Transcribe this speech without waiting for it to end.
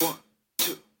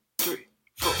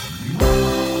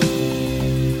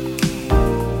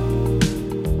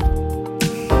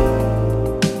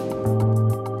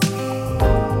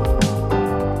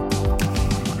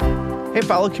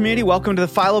Philo community. Welcome to the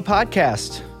Philo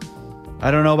podcast.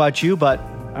 I don't know about you, but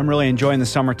I'm really enjoying the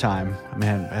summertime. I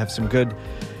have some good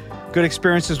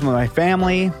experiences with my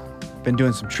family. Been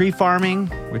doing some tree farming,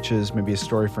 which is maybe a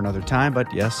story for another time, but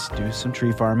yes, do some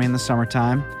tree farming in the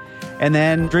summertime. And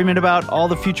then dreaming about all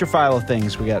the future Philo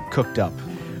things we got cooked up.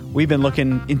 We've been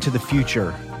looking into the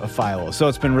future of Philo, so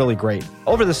it's been really great.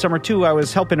 Over the summer, too, I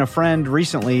was helping a friend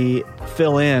recently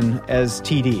fill in as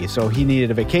TD. So he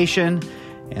needed a vacation,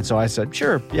 and so I said,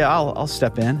 sure, yeah, I'll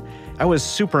step in. I was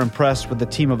super impressed with the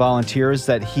team of volunteers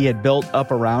that he had built up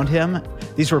around him.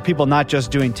 These were people not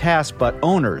just doing tasks, but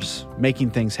owners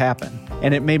making things happen.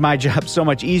 And it made my job so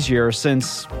much easier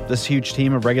since this huge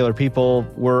team of regular people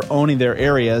were owning their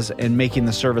areas and making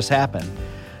the service happen.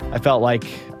 I felt like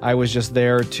I was just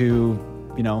there to,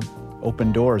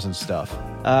 open doors and stuff.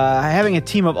 Having a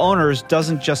team of owners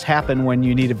doesn't just happen when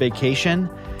you need a vacation.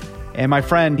 And my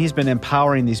friend, he's been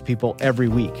empowering these people every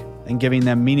week and giving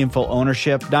them meaningful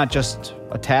ownership, not just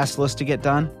a task list to get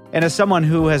done. And as someone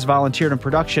who has volunteered in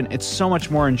production, it's so much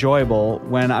more enjoyable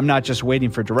when I'm not just waiting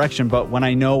for direction, but when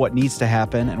I know what needs to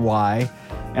happen and why,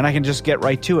 and I can just get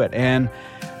right to it. And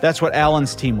that's what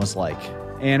Alan's team was like.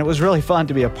 And it was really fun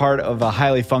to be a part of a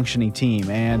highly functioning team.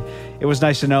 And it was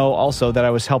nice to know also that I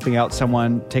was helping out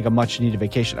someone take a much needed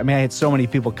vacation. I had so many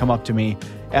people come up to me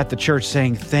at the church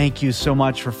saying, thank you so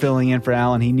much for filling in for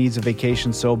Alan. He needs a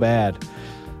vacation so bad.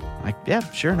 I'm like, yeah,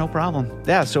 sure, no problem.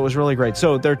 Yeah, so it was really great.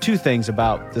 So there are two things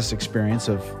about this experience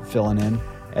of filling in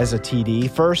as a TD.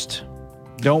 First,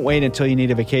 don't wait until you need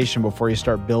a vacation before you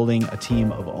start building a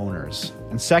team of owners.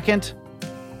 And second,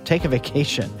 take a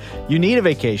vacation. You need a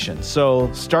vacation.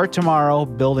 So start tomorrow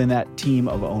building that team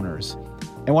of owners.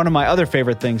 And one of my other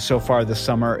favorite things so far this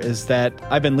summer is that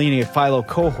I've been leading a Philo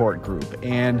cohort group.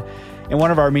 And in one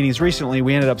of our meetings recently,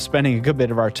 we ended up spending a good bit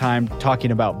of our time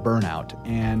talking about burnout.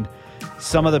 And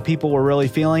some of the people were really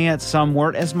feeling it. Some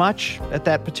weren't as much at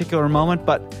that particular moment,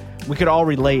 but we could all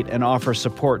relate and offer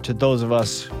support to those of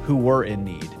us who were in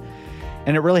need.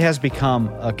 And it really has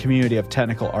become a community of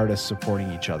technical artists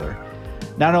supporting each other.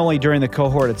 Not only during the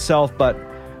cohort itself, but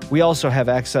we also have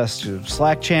access to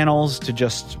Slack channels to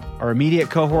just our immediate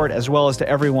cohort, as well as to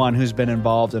everyone who's been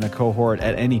involved in a cohort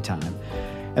at any time.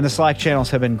 And the Slack channels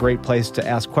have been a great place to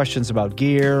ask questions about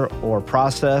gear or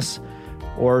process,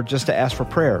 or just to ask for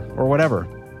prayer or whatever.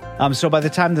 So by the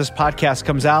time this podcast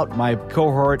comes out, my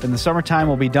cohort in the summertime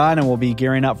will be done, and we'll be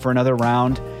gearing up for another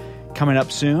round coming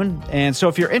up soon. And so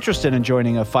if you're interested in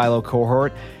joining a Philo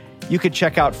cohort, you could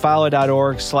check out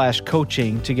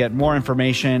philo.org/coaching to get more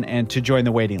information and to join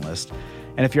the waiting list.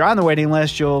 And if you're on the waiting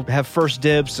list, you'll have first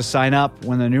dibs to sign up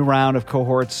when the new round of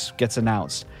cohorts gets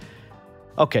announced.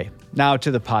 Okay, now to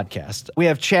the podcast. We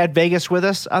have Chad Vegas with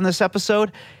us on this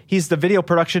episode. He's the video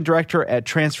production director at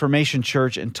Transformation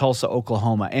Church in Tulsa,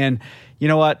 Oklahoma. And you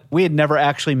know what? We had never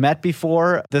actually met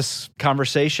before this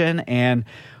conversation, and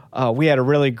we had a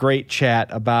really great chat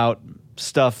about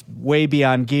stuff way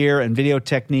beyond gear and video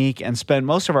technique, and spent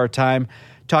most of our time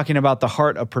talking about the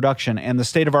heart of production and the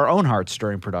state of our own hearts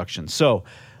during production. So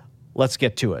let's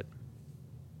get to it.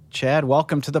 Chad,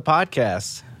 welcome to the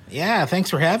podcast. Yeah,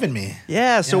 thanks for having me.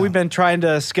 Yeah, so we've been trying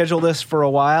to schedule this for a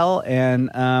while,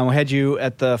 and we had you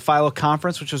at the Philo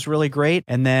conference, which was really great.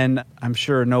 And then I'm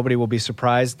sure nobody will be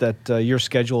surprised that your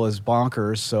schedule is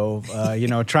bonkers. So,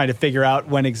 trying to figure out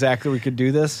when exactly we could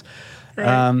do this.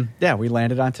 Right. We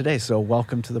landed on today. So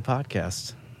welcome to the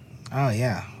podcast. Oh,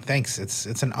 yeah. Thanks.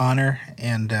 It's an honor.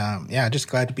 And just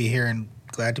glad to be here and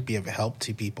glad to be of help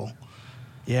to people.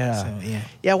 Yeah. So,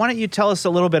 yeah. Why don't you tell us a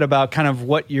little bit about kind of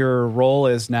what your role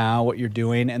is now, what you're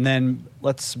doing, and then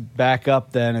let's back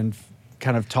up then and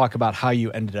kind of talk about how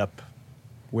you ended up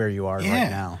where you are right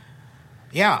now.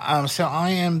 Yeah. So I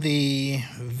am the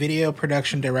video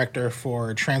production director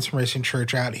for Transformation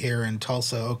Church out here in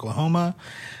Tulsa, Oklahoma.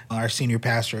 Our senior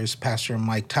pastor is Pastor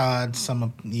Mike Todd. Some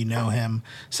of you know him.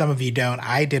 Some of you don't.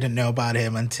 I didn't know about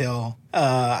him until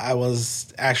I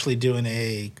was actually doing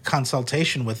a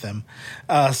consultation with him.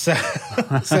 So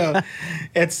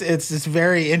it's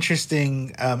very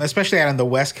interesting, especially out on the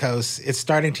West Coast. It's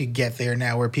starting to get there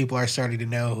now where people are starting to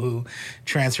know who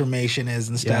Transformation is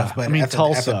and stuff. Yeah. But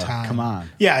Tulsa, at the time, come on.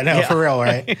 Yeah, no, for real,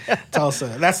 right?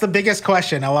 Tulsa. That's the biggest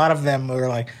question. A lot of them were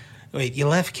like, wait, you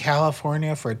left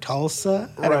California for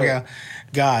Tulsa? I don't go,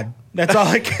 God. That's all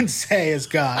I can say is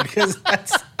God, because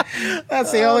that's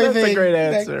the only thing.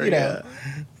 That's a great answer.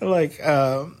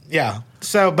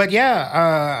 So, but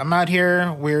I'm out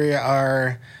here. We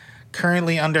are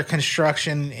currently under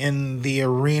construction in the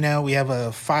arena. We have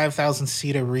a 5,000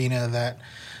 seat arena that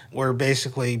we're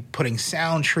basically putting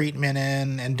sound treatment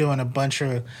in and doing a bunch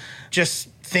of just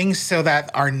things so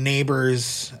that our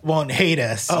neighbors won't hate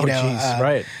us. Oh, geez,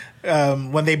 right.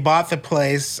 When they bought the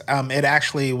place, it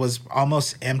actually was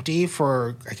almost empty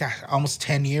for almost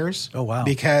 10 years. Oh, wow.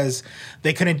 Because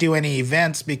they couldn't do any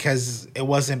events because it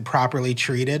wasn't properly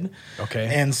treated. Okay.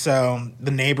 And so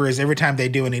the neighbors, every time they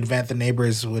do an event, the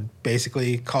neighbors would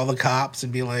basically call the cops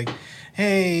and be like,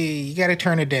 hey, you got to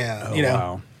turn it down. Oh,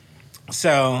 wow.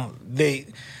 So they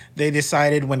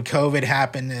decided when COVID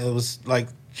happened, it was like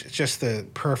just the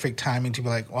perfect timing to be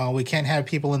like, well, we can't have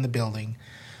people in the building.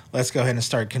 Let's go ahead and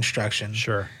start construction.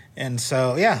 Sure. And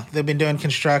so, yeah, they've been doing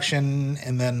construction.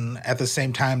 And then at the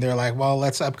same time, they're like, well,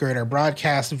 let's upgrade our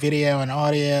broadcast video and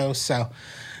audio. So,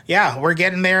 yeah, we're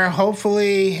getting there.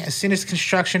 Hopefully, as soon as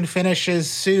construction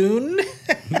finishes soon,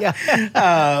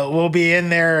 we'll be in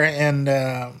there. And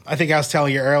I think I was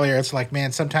telling you earlier, it's like,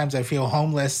 man, sometimes I feel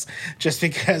homeless just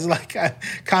because, like, I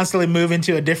constantly move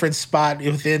into a different spot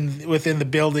within the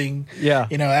building,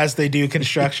 as they do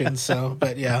construction. So,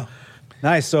 but yeah.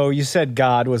 Nice. So you said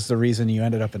God was the reason you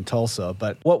ended up in Tulsa,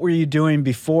 but what were you doing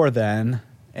before then?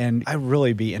 And I'd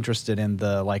really be interested in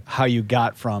how you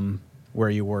got from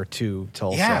where you were to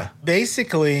Tulsa. Yeah,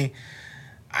 basically,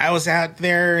 I was out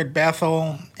there at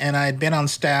Bethel, and I'd been on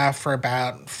staff for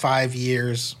about 5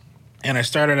 years, and I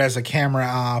started as a camera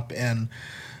op, and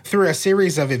through a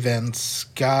series of events,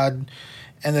 God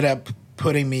ended up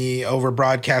putting me over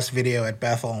broadcast video at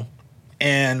Bethel.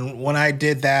 And when I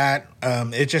did that,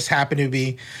 it just happened to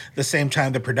be the same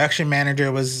time the production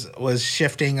manager was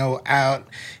shifting out,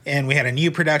 and we had a new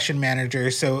production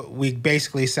manager. So we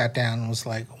basically sat down and was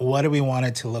like, what do we want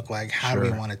it to look like? How do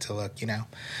we want it to look,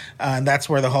 And that's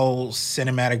where the whole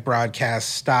cinematic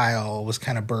broadcast style was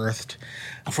kind of birthed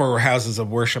for houses of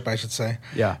worship, I should say.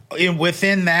 Yeah.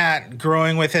 Within that,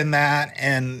 growing within that,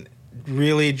 and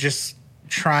really just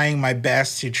trying my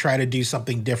best to try to do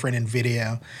something different in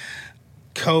video.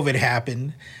 COVID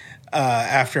happened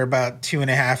after about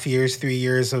 2.5 years, 3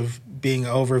 years of being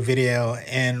over video.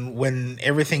 And when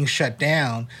everything shut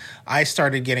down, I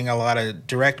started getting a lot of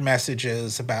direct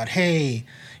messages about, hey,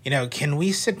 can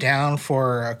we sit down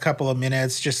for a couple of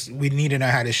minutes? We need to know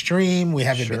how to stream. We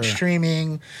haven't been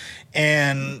streaming.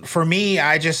 And for me,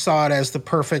 I just saw it as the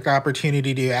perfect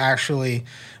opportunity to actually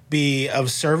be of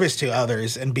service to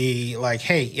others and be like,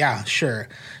 hey, yeah, sure.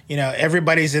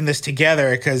 Everybody's in this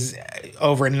together, because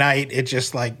overnight it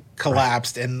just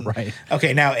collapsed. And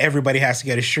okay, now everybody has to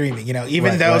go to streaming.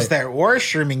 Even those that were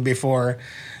streaming before,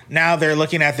 now they're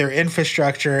looking at their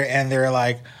infrastructure and they're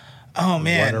like, oh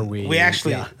man, what are we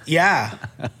actually, we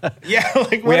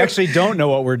actually don't know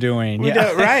what we're doing.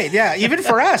 Right. Yeah. Even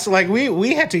for us,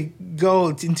 we had to go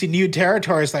into new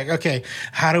territories. Okay,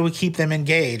 how do we keep them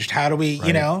engaged? How do we,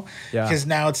 because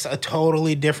now it's a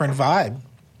totally different vibe.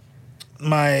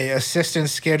 My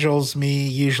assistant schedules me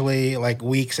usually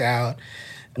weeks out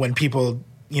when people,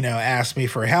 ask me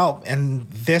for help. And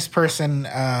this person,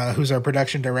 who's our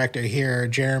production director here,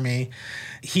 Jeremy,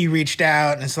 he reached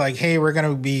out and it's like, hey, we're going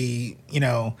to be,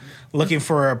 looking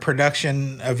for a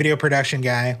video production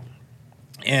guy,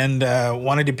 and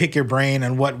wanted to pick your brain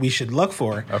on what we should look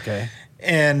for. Okay.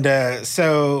 And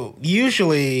so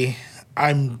usually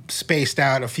I'm spaced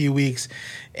out a few weeks,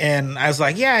 and I was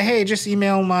like, yeah, hey, just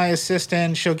email my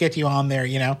assistant. She'll get you on there,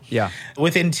 Yeah.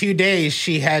 Within 2 days,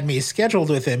 she had me scheduled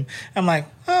with him. I'm like,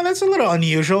 oh, that's a little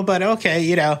unusual, but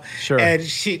okay, Sure.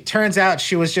 And turns out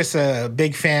she was just a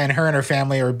big fan. Her and her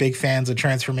family are big fans of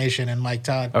Transformation and Mike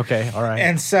Todd. Okay, all right.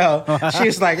 And so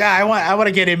she's like, I want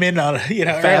to get him in on,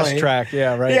 fast early. Track,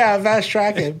 yeah, right. Yeah, fast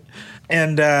track him.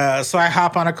 And so I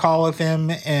hop on a call with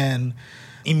him, and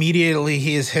immediately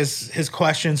his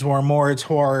questions were more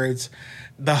towards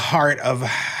the heart of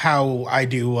how I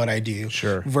do what I do.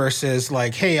 Sure. Versus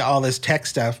hey, all this tech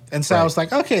stuff. And so I was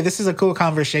like, okay, this is a cool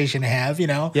conversation to have,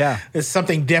 Yeah. It's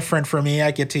something different for me.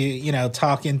 I get to,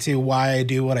 talk into why I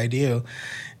do what I do.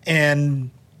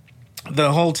 And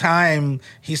the whole time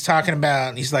he's talking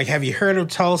about, he's like, have you heard of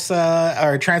Tulsa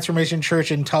or Transformation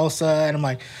Church in Tulsa? And I'm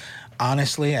like,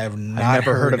 honestly, I've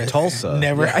never heard of Tulsa.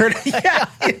 Never heard of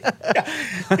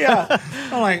Yeah.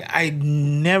 I'm like, I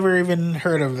never even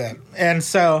heard of that. And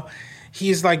so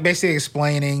he's basically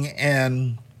explaining,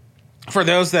 and for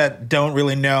those that don't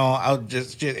really know, I'll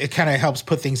just it kind of helps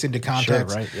put things into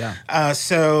context. Sure, right, yeah.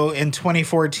 So in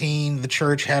 2014, the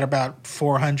church had about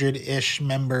 400-ish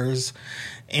members.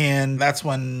 And that's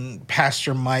when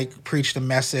Pastor Mike preached a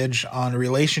message on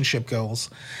relationship goals.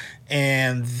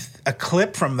 And a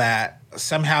clip from that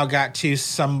somehow got to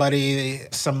somebody,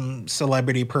 some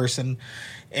celebrity person,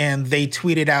 and they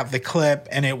tweeted out the clip,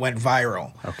 and it went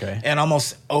viral. Okay. And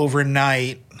almost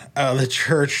overnight, the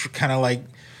church kind of like,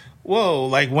 whoa,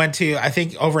 like went to, I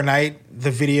think overnight the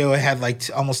video had like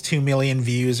almost 2 million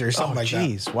views or something like that.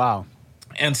 Jeez, wow.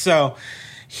 And so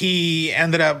he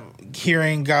ended up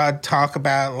hearing God talk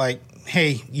about like,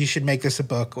 hey, you should make this a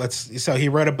book. So he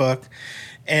wrote a book.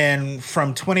 And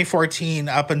from 2014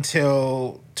 up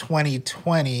until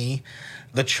 2020,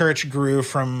 the church grew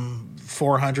from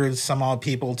 400 some odd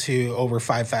people to over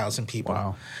 5,000 people.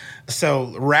 Wow.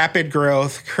 So rapid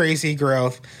growth, crazy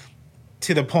growth,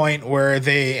 to the point where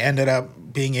they ended up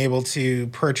being able to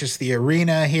purchase the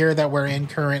arena here that we're in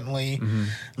currently.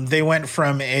 Mm-hmm. They went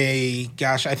from I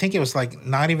think it was like it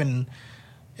might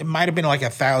have been like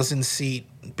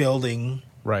 1,000-seat building.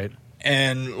 Right.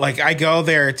 And like I go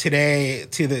there today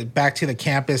back to the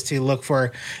campus to look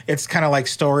for, it's kind of like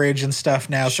storage and stuff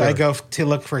now. Sure. So I go to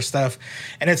look for stuff,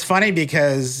 and it's funny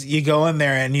because you go in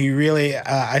there and you really,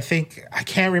 I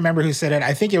can't remember who said it.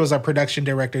 I think it was our production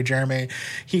director, Jeremy.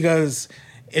 He goes,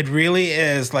 it really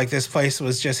is like this place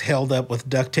was just held up with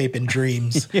duct tape and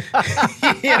dreams. That's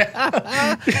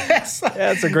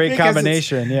a great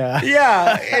combination. Yeah.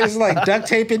 Yeah. It's like duct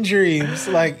tape and dreams.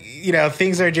 Like,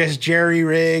 things are just jerry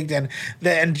rigged and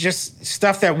just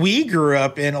stuff that we grew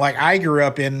up in. Like I grew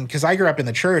up in, because I grew up in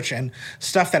the church, and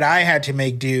stuff that I had to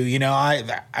make do.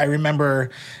 I remember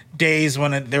days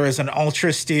when there was an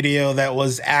ultra studio that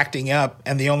was acting up,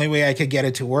 and the only way I could get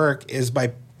it to work is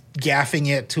by gaffing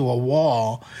it to a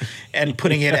wall and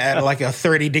putting it at like a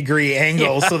 30-degree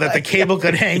angle so that the cable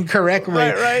could hang correctly.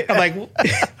 Right.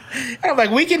 I'm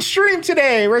like, we can stream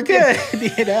today. We're good.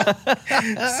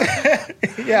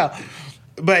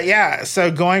 But yeah, so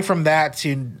going from that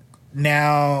to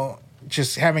now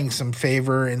just having some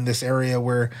favor in this area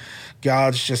where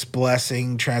God's just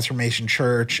blessing Transformation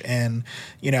Church, and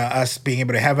us being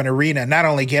able to have an arena, not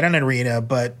only get an arena,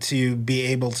 but to be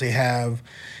able to have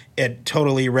it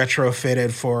totally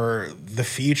retrofitted for the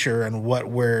future and what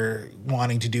we're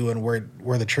wanting to do and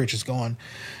where the church is going.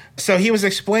 So he was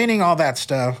explaining all that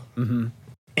stuff. Mm-hmm.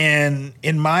 And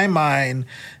in my mind,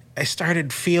 I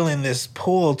started feeling this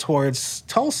pull towards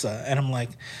Tulsa. And I'm like,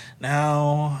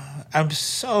 no, I'm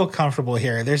so comfortable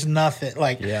here. There's nothing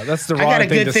like... Yeah, that's the wrong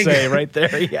thing to say right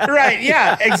there. Yeah. Right,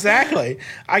 yeah, exactly.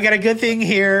 I got a good thing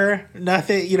here.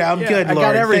 Nothing, I'm good, Lord. I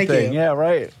got everything. Thank you. Yeah,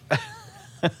 right.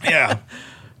 Yeah.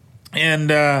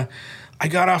 And I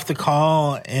got off the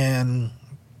call, and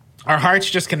our hearts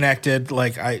just connected,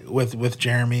 like with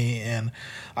Jeremy. And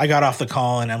I got off the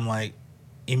call, and I'm like,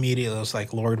 immediately, I was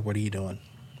like, Lord, what are you doing?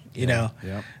 Yeah.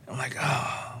 I'm like,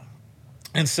 oh.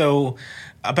 And so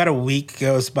about a week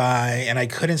goes by, and I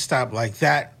couldn't stop like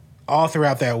that all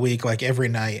throughout that week, like every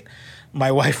night.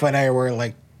 My wife and I were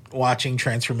like watching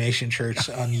Transformation Church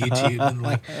on YouTube and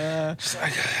like, just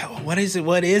like, what is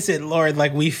it, Lord?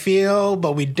 Like we feel,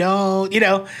 but we don't,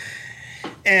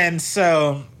 And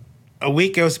so a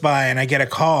week goes by, and I get a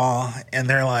call, and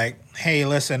they're like, hey,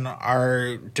 listen,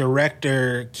 our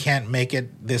director can't make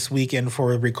it this weekend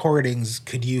for recordings.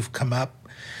 Could you come up?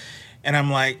 And I'm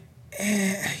like,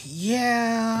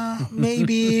 yeah,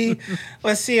 maybe.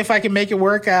 Let's see if I can make it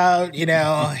work out.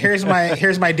 Here's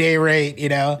my day rate.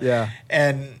 Yeah.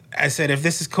 And I said, if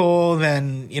this is cool,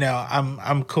 then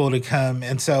I'm cool to come.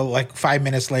 And so like 5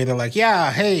 minutes later, like,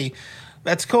 yeah, hey,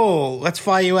 that's cool. Let's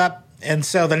fly you up. And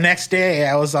so the next day,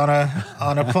 I was on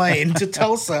a plane to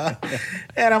Tulsa,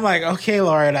 and I'm like, okay,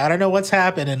 Lord, I don't know what's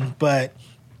happening, but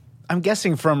I'm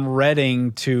guessing from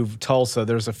Redding to Tulsa,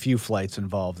 there's a few flights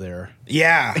involved there.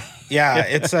 Yeah.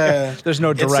 It's there's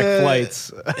no direct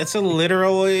flights. It's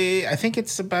literally, I think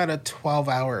it's about a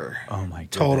 12-hour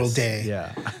total day.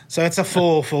 Yeah. So it's a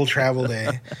full travel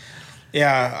day.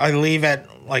 Yeah, I leave at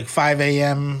like 5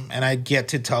 a.m. and I get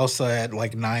to Tulsa at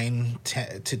like 9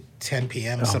 to 10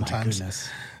 p.m. sometimes. My goodness.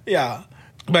 Yeah.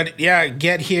 But yeah,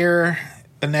 get here.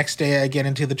 The next day I get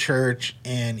into the church,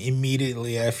 and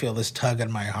immediately I feel this tug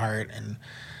in my heart, and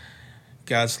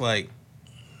God's like,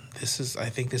 I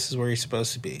think this is where you're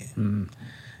supposed to be. Mm.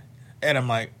 And I'm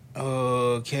like,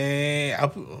 okay,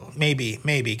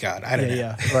 maybe God, I don't know.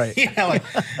 Yeah, right.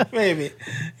 Maybe,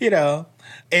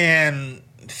 and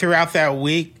throughout that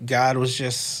week, God was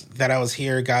just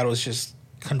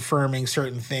confirming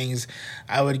certain things.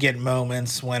 I would get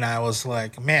moments when I was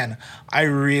like, man, I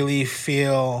really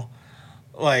feel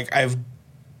like I've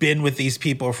been with these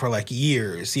people for like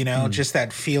years, just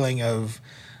that feeling of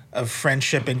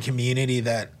friendship and community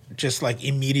that just like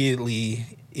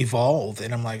immediately evolved.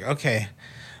 And I'm like, okay,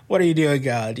 what are you doing,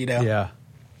 God? Yeah.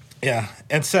 Yeah.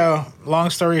 And so long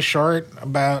story short,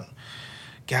 about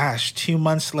 2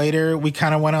 months later, we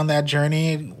kind of went on that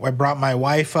journey. I brought my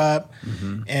wife up,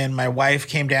 and my wife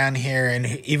came down here, and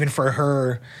even for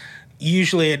her,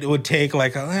 usually it would take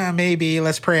like, maybe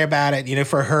let's pray about it. You know,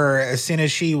 for her, as soon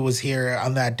as she was here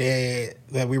on that day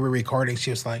that we were recording, she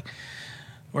was like,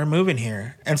 we're moving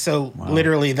here. And so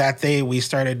literally that day we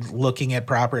started looking at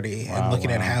property and looking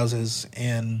at houses.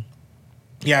 And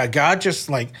yeah, God just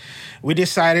we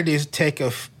decided to take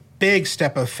a big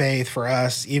step of faith for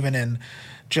us, even in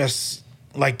just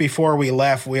before we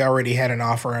left, we already had an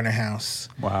offer on a house.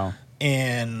 Wow.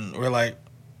 And we're like,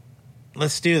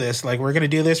 let's do this. We're going to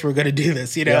do this. We're going to do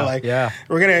this. You know,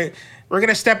 we're going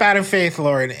to step out in faith,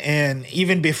 Lord. And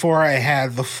even before I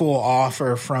had the full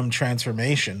offer from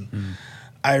Transformation,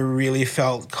 I really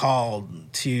felt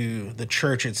called to the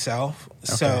church itself.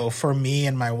 Okay. So for me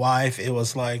and my wife, it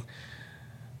was like,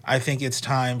 I think it's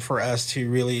time for us to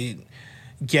really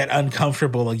get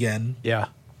uncomfortable again. Yeah.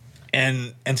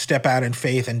 And step out in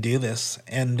faith and do this.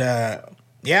 And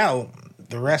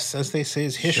the rest, as they say,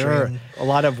 is history. Sure. A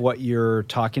lot of what you're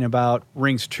talking about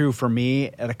rings true for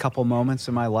me at a couple moments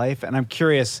in my life. And I'm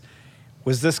curious,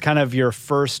 was this kind of your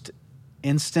first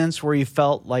instance where you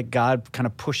felt like God kind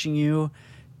of pushing you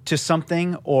to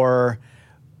something? Or,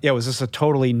 was this a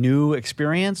totally new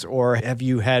experience? Or have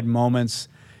you had moments,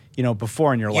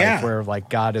 before in your life where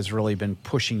God has really been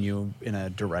pushing you in a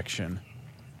direction?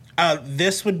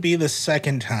 This would be the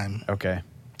second time. Okay.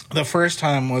 The first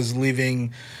time was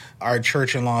leaving our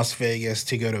church in Las Vegas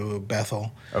to go to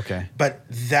Bethel. Okay. But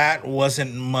that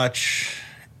wasn't much,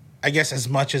 I guess, as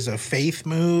much as a faith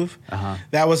move.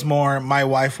 That was more, my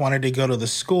wife wanted to go to the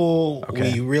school.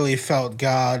 Okay. We really felt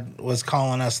God was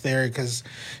calling us there because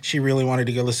she really wanted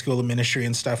to go to school of ministry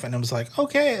and stuff. And I was like,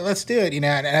 okay, let's do it. And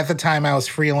at the time I was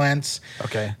freelance.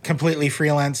 Okay. Completely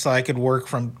freelance, so I could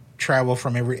travel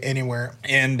from anywhere.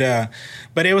 And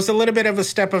but it was a little bit of a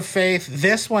step of faith.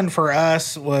 This one for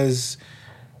us was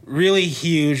really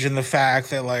huge in the fact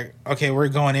that we're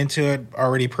going into it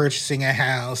already purchasing a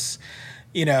house,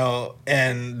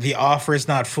 and the offer is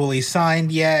not fully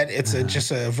signed yet. It's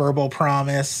just a verbal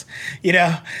promise,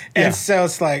 and so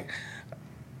it's like,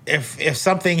 if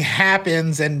something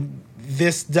happens and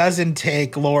this doesn't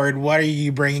take, Lord, what are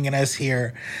you bringing us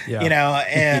here?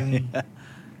 And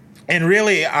and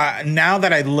really, now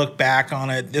that I look back on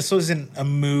it, this wasn't a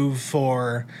move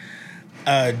for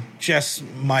just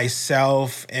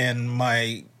myself and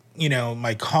my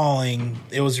calling.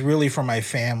 It was really for my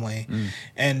family.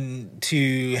 And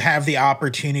to have the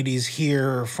opportunities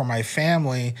here for my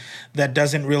family that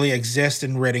doesn't really exist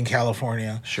in Redding,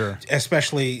 California. Sure.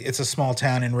 Especially, it's a small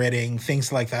town in Redding,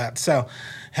 things like that. So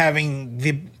having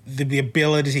the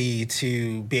ability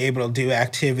to be able to do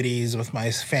activities with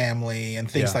my family and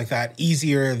things like that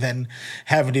easier than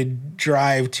having to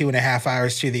drive 2.5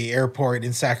 hours to the airport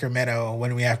in Sacramento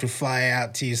when we have to fly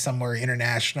out to somewhere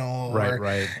international.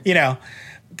 Right.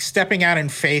 Stepping out in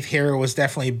faith here was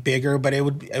definitely bigger, but it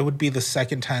would be the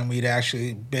second time we'd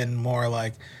actually been more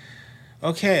like,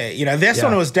 okay, this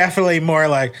one was definitely more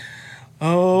like,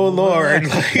 oh, Lord,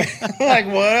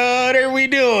 what are we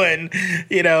doing?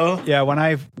 Yeah, when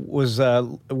I was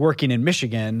working in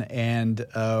Michigan and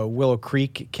Willow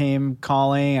Creek came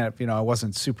calling, I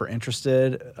wasn't super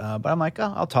interested, but I'm like,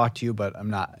 I'll talk to you, but I'm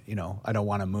not, I don't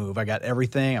want to move. I got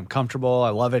everything. I'm comfortable. I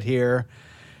love it here.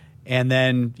 And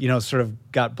then, sort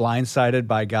of got blindsided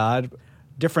by God.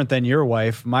 Different than your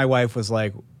wife. My wife was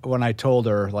like, when I told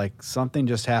her, something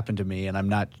just happened to me and I'm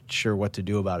not sure what to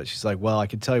do about it. She's like, well, I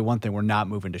can tell you one thing. We're not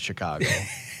moving to Chicago.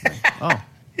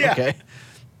 Okay.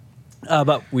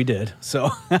 But we did. So,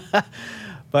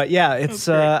 but yeah, it's,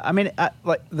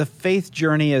 the faith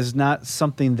journey is not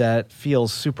something that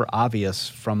feels super obvious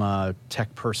from a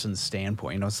tech person's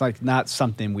standpoint. It's not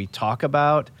something we talk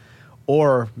about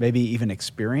or maybe even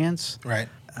experience. Right.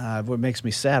 What makes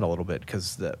me sad a little bit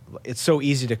because it's so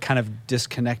easy to kind of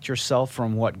disconnect yourself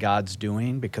from what God's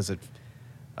doing because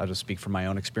I'll just speak from my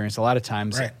own experience. A lot of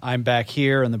times I'm back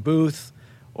here in the booth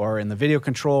or in the video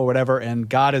control or whatever, and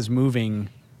God is moving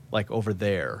over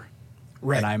there.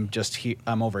 Right. And I'm just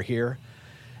I'm over here.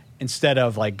 Instead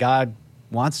of God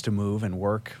wants to move and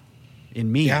work in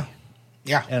me. Yeah.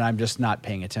 Yeah. And I'm just not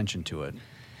paying attention to it.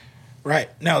 Right.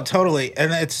 No, totally.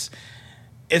 And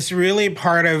it's really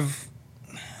part of,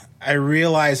 I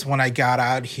realized when I got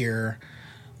out here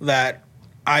that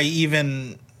I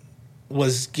even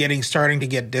was starting to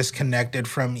get disconnected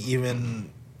from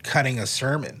even cutting a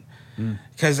sermon.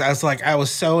 Because I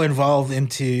was so involved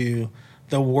into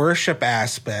the worship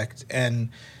aspect and,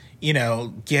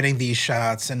 getting these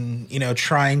shots and,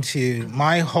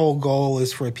 my whole goal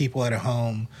is for people at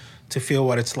home to feel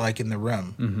what it's like in the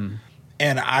room.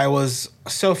 And I was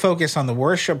so focused on the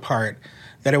worship part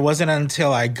that it wasn't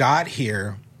until I got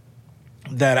here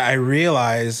that I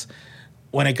realized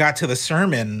when it got to the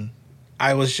sermon,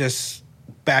 I was just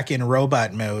back in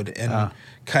robot mode and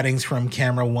cuttings from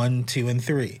camera 1, 2, and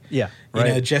 3. Yeah, right.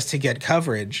 You know, just to get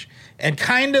coverage and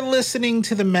kind of listening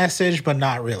to the message, but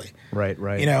not really. Right.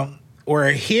 You know,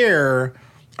 where here,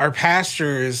 our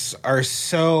pastors are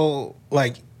so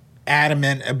like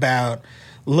adamant about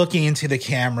looking into the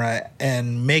camera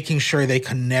and making sure they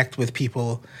connect with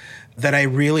people that I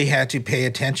really had to pay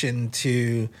attention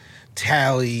to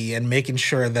tally and making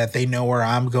sure that they know where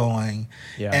I'm going.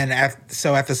 Yeah. And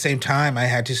so at the same time, I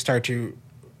had to start to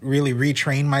really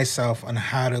retrain myself on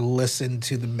how to listen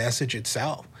to the message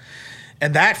itself.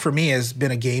 And that for me has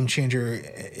been a game changer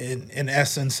in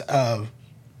essence of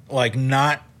like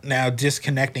not now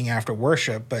disconnecting after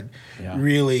worship, but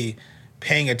really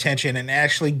paying attention and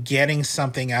actually getting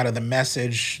something out of the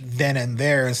message then and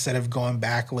there instead of going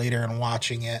back later and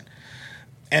watching it.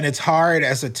 And it's hard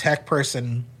as a tech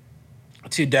person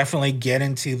to definitely get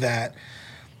into that.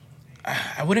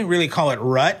 I wouldn't really call it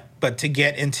rut, but to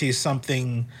get into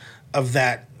something of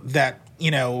that, you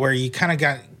know, where you kind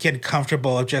of get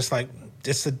comfortable of just like,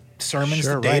 just the sermon's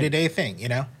the day-to-day thing, you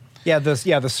know? Yeah,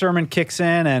 the sermon kicks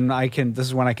in, and this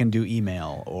is when I can do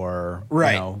email or you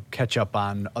know, catch up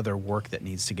on other work that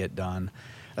needs to get done,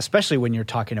 especially when you're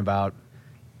talking about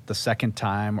the second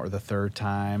time or the third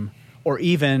time, or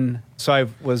even so. I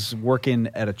was working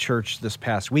at a church this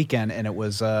past weekend, and it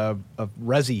was a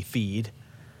Resi feed.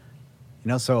 You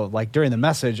know, so like during the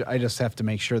message, I just have to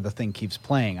make sure the thing keeps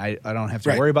playing. I don't have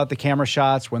to worry about the camera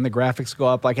shots when the graphics go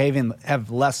up. Like I even have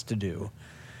less to do.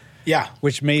 Yeah.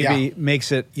 Which maybe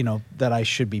makes it, you know, that I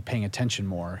should be paying attention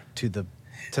more to the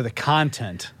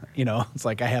content. You know, it's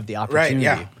like I have the opportunity.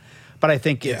 Right, yeah. But I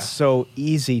think it's so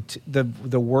easy to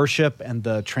the worship and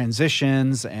the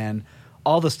transitions and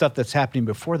all the stuff that's happening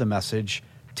before the message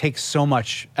takes so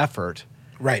much effort.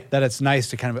 Right. That it's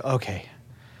nice to kind of, okay,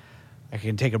 I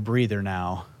can take a breather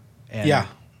now. And Yeah.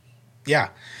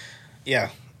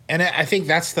 And I think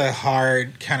that's the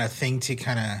hard kind of thing to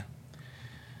kind of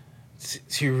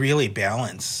to really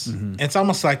balance. Mm-hmm. It's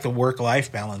almost like the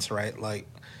work-life balance, right? Like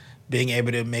being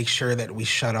able to make sure that we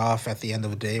shut off at the end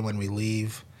of the day when we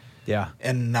leave. Yeah.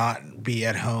 And not be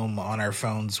at home on our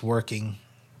phones working.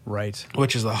 Right.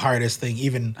 Which is the hardest thing,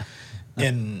 even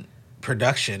in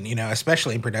production, you know,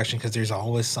 especially in production, because there's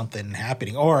always something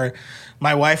happening. Or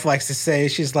my wife likes to say,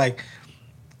 she's like,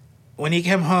 when you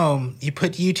come home, you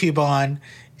put YouTube on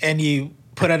and you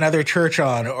put another church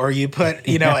on, or you put,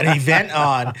 you know, an event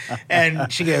on,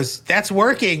 and she goes, that's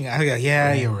working. I go,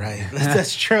 yeah, you're right.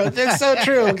 That's true. That's so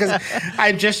true, because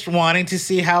I'm just wanting to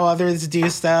see how others do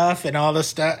stuff and all the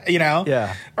stuff, you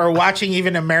know, or watching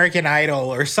even American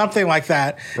Idol or something like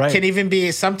that can even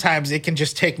be, sometimes it can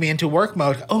just take me into work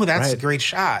mode. Oh, that's a great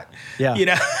shot. Yeah. You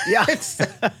know? Yeah.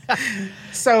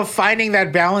 So finding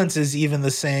that balance is even the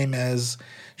same as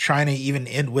trying to even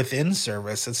end within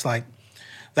service. It's like,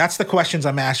 that's the questions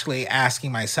I'm actually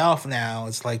asking myself now.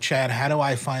 It's like, Chad, how do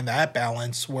I find that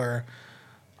balance where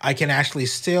I can actually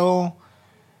still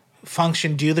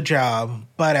function, do the job,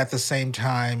 but at the same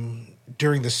time,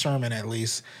 during the sermon at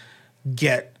least,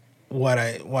 get what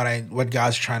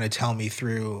God's trying to tell me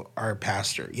through our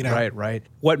pastor, you know? Right.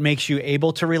 What makes you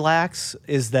able to relax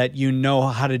is that you know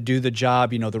how to do the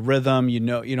job, you know the rhythm, you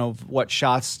know what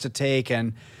shots to take,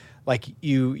 and like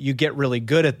you get really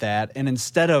good at that. And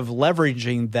instead of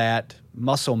leveraging that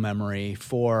muscle memory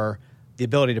for the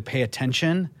ability to pay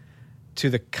attention to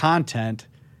the content,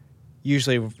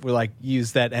 usually we like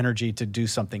use that energy to do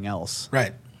something else.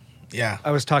 Right. Yeah. I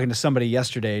was talking to somebody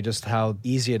yesterday just how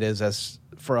easy it is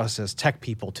for us as tech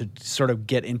people to sort of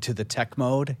get into the tech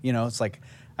mode. You know, it's like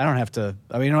you don't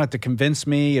have to convince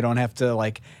me. You don't have to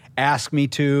like ask me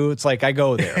to. It's like I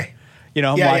go there. You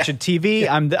know, I'm watching TV.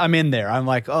 Yeah. I'm in there. I'm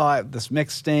like, oh, this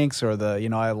mix stinks, or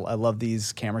I love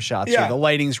these camera shots, or the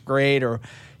lighting's great, or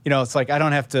it's like you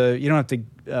don't have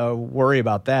to worry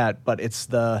about that. But it's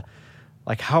the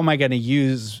like, how am I going to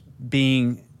use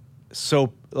being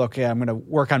so okay? I'm going to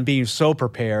work on being so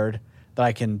prepared that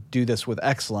I can do this with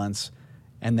excellence,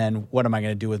 and then what am I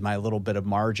going to do with my little bit of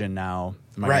margin now?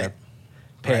 Am I going to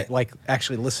pay like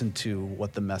actually listen to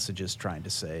what the message is trying to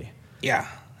say? Yeah.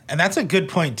 And that's a good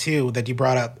point, too, that you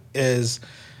brought up, is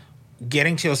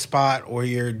getting to a spot where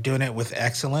you're doing it with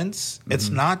excellence. Mm-hmm. It's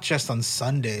not just on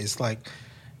Sundays. Like,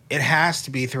 it has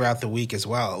to be throughout the week as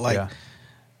well. Like,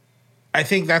 I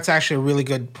think that's actually a really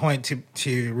good point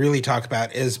to really talk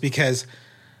about, is because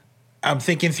I'm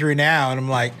thinking through now, and I'm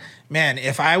like, man,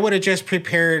 if I would have just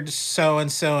prepared so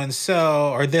and so and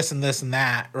so, or this and this and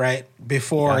that, right,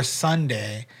 before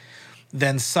Sunday,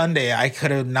 then Sunday I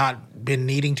could have not been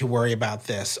needing to worry about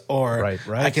this, or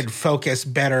I could focus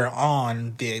better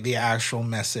on the actual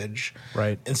message,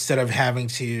 instead of having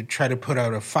to try to put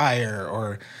out a fire,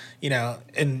 or, you know.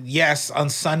 And yes, on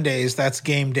Sundays that's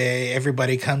game day.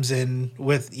 Everybody comes in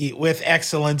with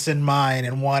excellence in mind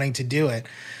and wanting to do it.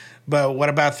 But what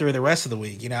about through the rest of the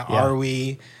week? You know, are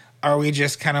we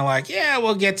just kind of like, yeah,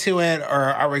 we'll get to it, or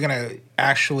are we going to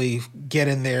actually get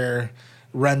in there,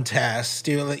 run tests,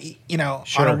 do, you know,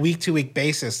 on a week-to-week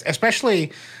basis,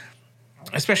 especially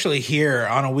here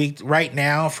on a week right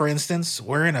now, for instance,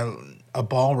 we're in a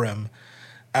ballroom.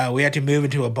 We had to move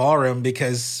into a ballroom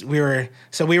because we were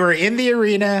in the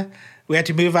arena. We had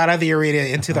to move out of the arena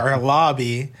into our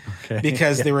lobby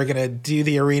because they were going to do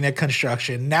the arena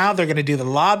construction. Now they're going to do the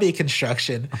lobby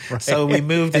construction. So we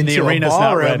moved into the arena's a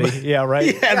ballroom. Not ready. Yeah,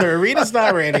 right. Yeah, the arena's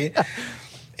not ready.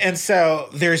 And so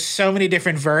there's so many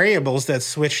different variables that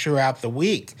switch throughout the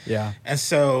week. Yeah. And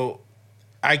so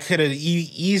I could have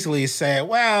easily said,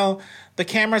 well, the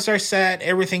cameras are set,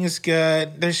 everything is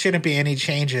good, there shouldn't be any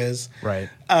changes. Right.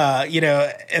 You know,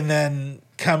 and then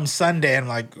come Sunday, I'm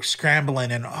like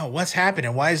scrambling and, what's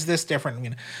happening? Why is this different?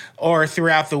 You know, or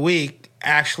throughout the week,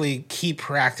 actually keep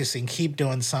practicing, keep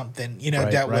doing something, you know,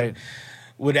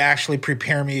 would actually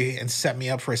prepare me and set me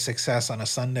up for success on a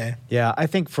Sunday. Yeah, I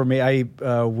think for me, I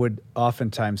would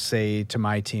oftentimes say to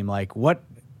my team, like, what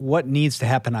needs to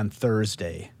happen on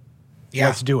Thursday? Yeah.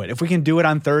 Let's do it. If we can do it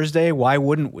on Thursday, why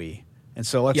wouldn't we? And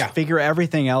so let's figure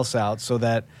everything else out so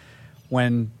that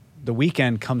when the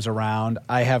weekend comes around,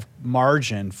 I have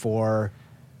margin for,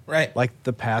 like,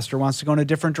 the pastor wants to go in a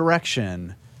different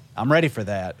direction. I'm ready for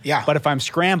that. Yeah. But if I'm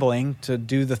scrambling to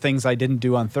do the things I didn't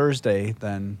do on Thursday,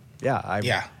 then I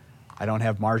don't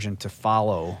have margin to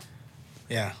follow.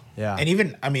 Yeah. Yeah. And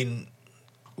even, I mean,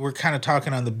 we're kind of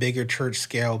talking on the bigger church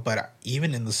scale, but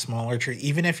even in the smaller church,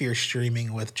 even if you're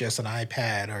streaming with just an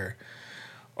iPad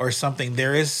or something,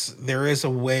 there is a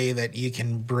way that you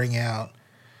can bring out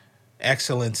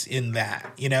excellence in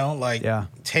that, you know, like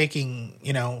taking,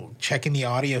 you know, checking the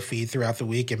audio feed throughout the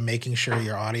week and making sure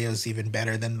your audio is even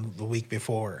better than the week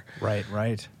before.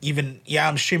 Right. Even,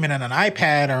 I'm streaming on an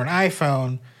iPad or an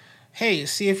iPhone. Hey,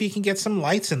 see if you can get some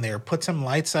lights in there. Put some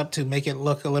lights up to make it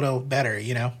look a little better,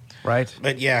 you know? Right.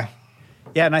 But yeah,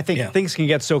 and I think things can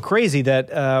get so crazy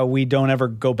that we don't ever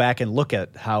go back and look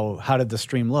at how did the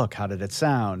stream look? How did it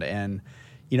sound? And,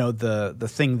 you know, the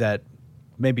thing that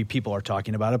maybe people are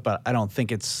talking about it, but I don't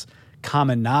think it's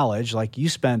common knowledge. Like, you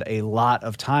spend a lot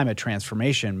of time at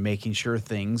Transformation making sure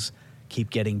things keep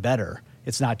getting better.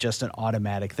 It's not just an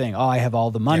automatic thing. Oh, I have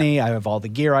all the money. I have all the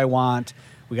gear I want.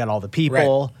 We got all the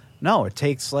people. Right. No, it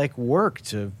takes like work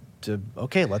to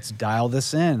okay, let's dial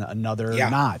this in another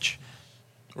notch.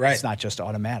 Right. It's not just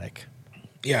automatic.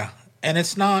 Yeah. And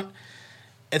it's not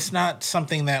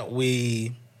something that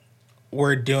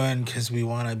we're doing because we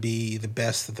want to be the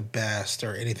best of the best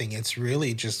or anything. It's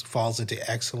really just falls into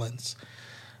excellence.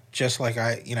 Just like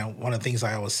one of the things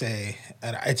I always say,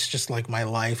 and it's just like my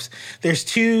life's. There's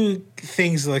two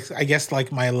things, like I guess,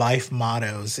 like my life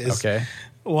mottos.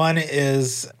 One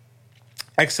is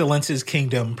excellence is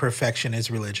kingdom, perfection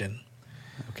is religion.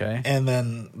 Okay. And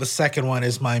then the second one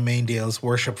is my main deal is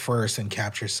worship first and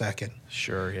capture second.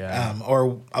 Sure, yeah.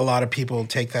 Or a lot of people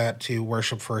take that to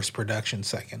worship first, production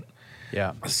second.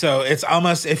 Yeah. So it's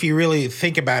almost, if you really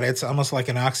think about it, it's almost like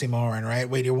an oxymoron, right?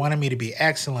 Wait, you're wanting me to be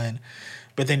excellent,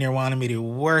 but then you're wanting me to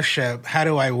worship. How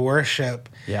do I worship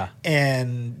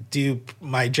and do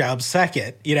my job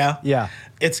second, you know? Yeah.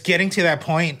 It's getting to that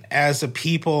point as a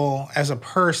people, as a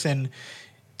person,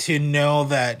 to know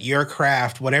that your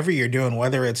craft, whatever you're doing,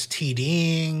 whether it's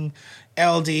TDing,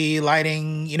 LD,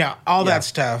 lighting, you know, all that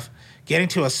stuff, getting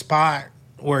to a spot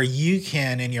where you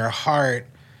can, in your heart,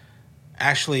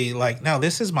 actually, like, no,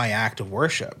 this is my act of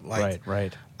worship. Like,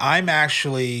 right. I'm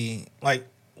actually, like,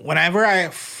 whenever I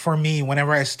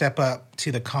step up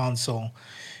to the console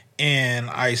and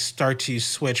I start to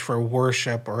switch for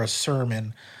worship or a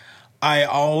sermon, I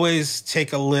always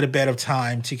take a little bit of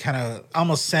time to kind of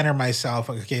almost center myself.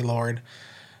 Like, okay, Lord,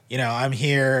 you know, I'm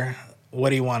here. What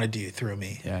do you want to do through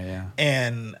me? Yeah.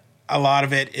 And a lot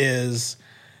of it is,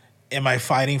 am I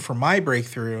fighting for my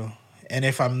breakthrough? And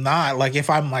if I'm not, like, if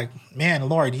I'm like, man,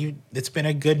 Lord, it's been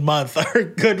a good month or a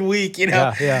good week, you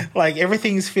know, like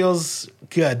everything feels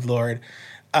good, Lord.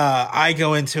 I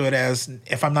go into it as,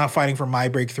 if I'm not fighting for my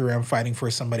breakthrough, I'm fighting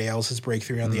for somebody else's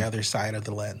breakthrough on the other side of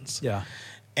the lens. Yeah.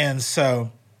 And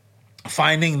so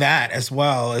finding that as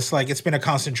well. It's like, it's been a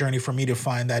constant journey for me to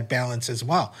find that balance as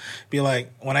well. Be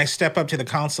like, when I step up to the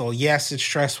console, yes, it's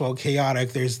stressful,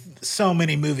 chaotic. There's so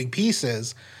many moving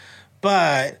pieces,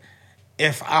 but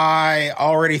if I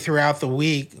already throughout the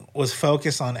week was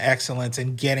focused on excellence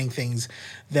and getting things,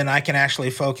 then I can actually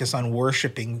focus on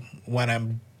worshiping when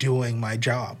I'm doing my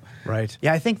job. Right.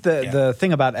 Yeah, I think the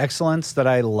thing about excellence that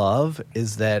I love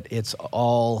is that it's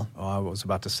all, I was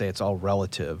about to say it's all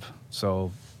relative.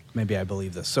 So maybe I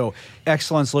believe this. So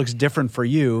excellence looks different for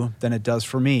you than it does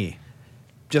for me.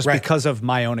 Just because of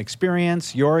my own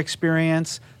experience, your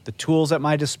experience, the tools at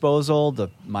my disposal,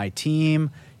 my team,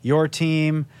 your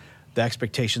team, the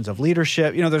expectations of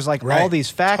leadership. There's like all these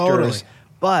factors. Totally.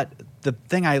 But the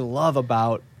thing I love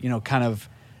about, kind of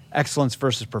excellence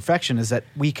versus perfection is that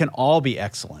we can all be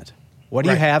excellent. What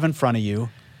do you have in front of you?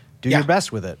 Do your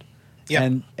best with it. Yeah.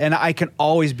 And I can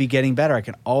always be getting better. I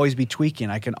can always be tweaking.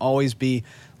 I can always be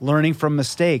learning from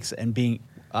mistakes and being,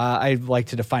 I like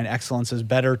to define excellence as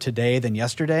better today than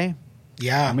yesterday.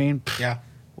 Yeah. I mean,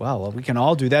 well, we can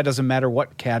all do that. Doesn't matter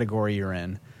what category you're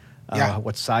in.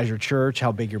 What size your church,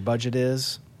 how big your budget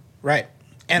is. Right.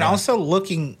 And also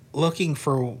looking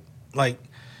for, like,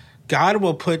 God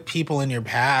will put people in your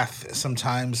path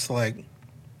sometimes, like,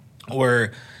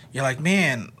 where you're like,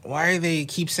 man, why are they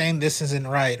keep saying this isn't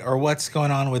right, or what's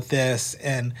going on with this?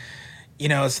 And,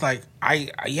 it's like,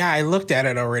 I looked at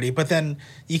it already, but then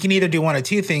you can either do one of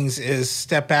two things: is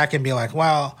step back and be like,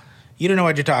 well, you don't know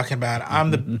what you're talking about.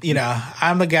 I'm the,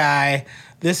 I'm the guy.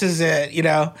 This is it,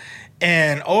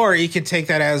 And or you could take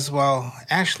that as, well,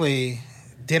 actually,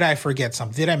 did I forget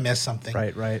something? Did I miss something?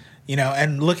 Right.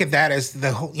 And look at that as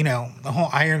the whole, the whole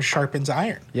iron sharpens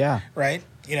iron. Yeah. Right?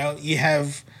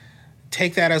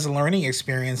 Take that as a learning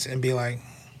experience and be like,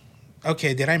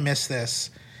 okay, did I miss this?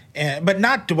 But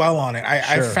not dwell on it.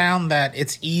 I found that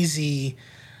it's easy.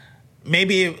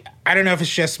 Maybe, I don't know if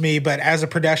it's just me, but as a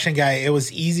production guy, it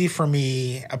was easy for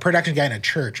me, a production guy in a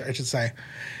church, I should say,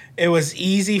 it was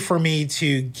easy for me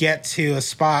to get to a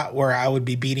spot where I would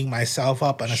be beating myself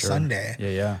up on a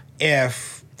Sunday.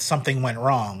 If something went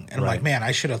wrong. And I'm like, man,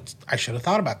 I should have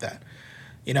thought about that.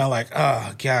 Like,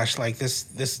 oh gosh, like this,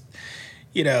 this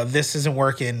isn't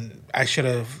working. I should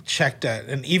have checked it.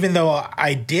 And even though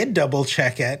I did double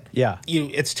check it,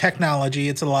 it's technology,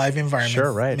 it's a live environment.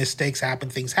 Sure, right. Mistakes happen,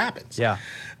 things happen. Yeah.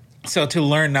 So to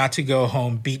learn not to go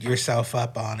home, beat yourself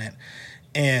up on it,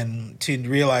 and to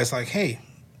realize, like, hey,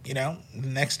 the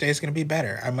next day is going to be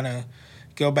better. I'm going to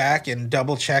go back and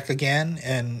double check again.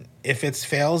 And if it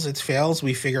fails, it fails.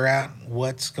 We figure out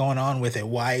what's going on with it.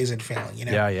 Why is it failing?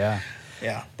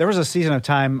 Yeah. There was a season of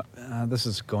time, this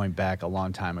is going back a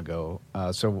long time ago.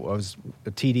 So I was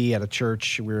a TD at a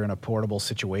church. We were in a portable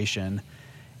situation.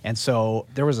 And so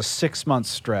there was a 6-month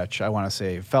stretch, I want to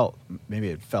say. It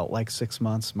felt like 6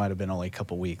 months, might have been only a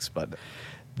couple weeks, but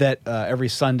that every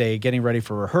Sunday getting ready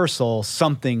for rehearsal,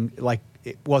 something like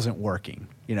it wasn't working,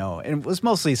 and it was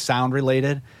mostly sound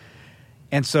related.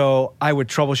 And so I would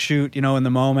troubleshoot, in the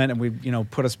moment, and we,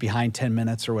 put us behind 10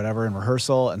 minutes or whatever in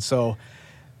rehearsal. And so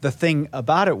the thing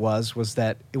about it was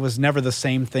that it was never the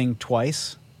same thing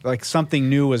twice. Like something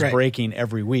new was breaking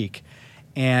every week.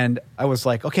 And I was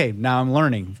like, okay, now I'm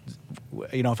learning.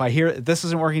 If I hear this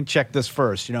isn't working, check this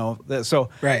first, So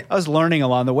I was learning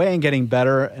along the way and getting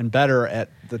better and better at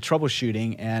the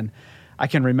troubleshooting. And I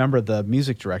can remember the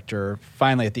music director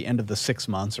finally at the end of the 6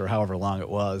 months or however long it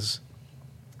was,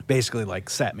 basically like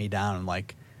sat me down and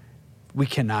like, we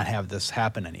cannot have this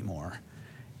happen anymore.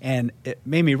 And it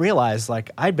made me realize, like,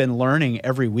 I'd been learning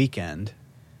every weekend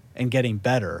and getting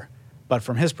better. But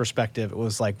from his perspective, it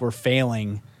was like we're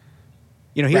failing.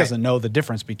 He doesn't know the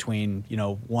difference between,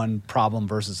 one problem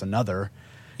versus another.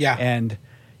 Yeah. And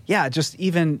just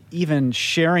even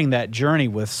sharing that journey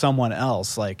with someone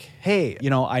else, like, hey,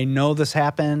 I know this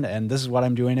happened and this is what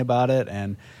I'm doing about it.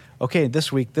 And okay,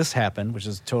 this week this happened, which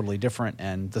is totally different,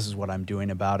 and this is what I'm doing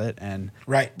about it. And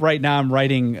right now I'm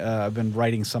writing, I've been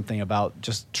writing something about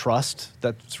just trust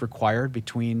that's required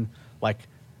between like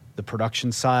the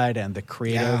production side and the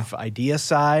creative idea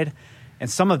side. And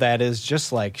some of that is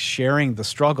just like sharing the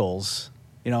struggles,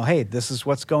 hey, this is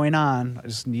what's going on. I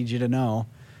just need you to know.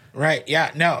 Right.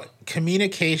 Yeah. No,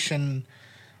 communication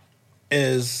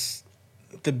is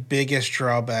the biggest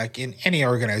drawback in any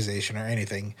organization or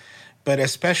anything, but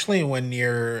especially when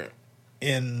you're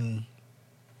in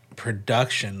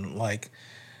production, like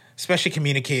especially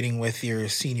communicating with your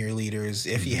senior leaders,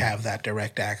 if you have that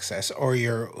direct access, or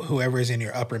your whoever's in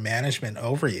your upper management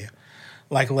over you,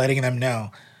 like letting them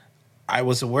know, I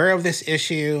was aware of this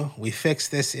issue. We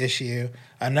fixed this issue.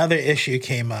 Another issue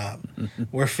came up.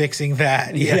 We're fixing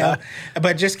that, you know?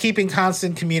 But just keeping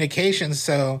constant communication.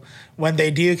 So when they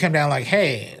do come down like,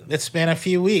 hey, it's been a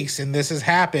few weeks and this has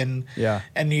happened. Yeah.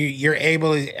 And you're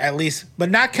able to at least, but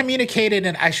not communicate it.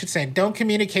 And I should say, don't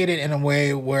communicate it in a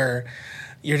way where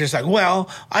you're just like, well,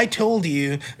 I told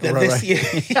you that I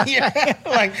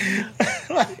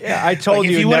told like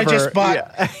you if you would have just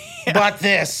never bought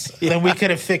this, then we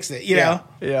could have fixed it, you know?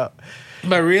 Yeah.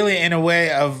 But really in a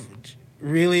way of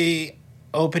really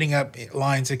opening up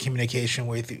lines of communication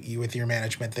with your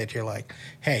management that you're like,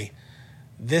 hey,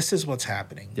 this is what's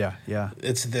happening. Yeah.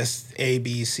 It's this A,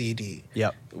 B, C, D.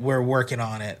 Yep. We're working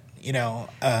on it, you know?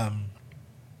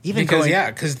 Even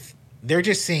because they're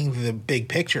just seeing the big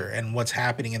picture and what's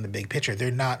happening in the big picture. They're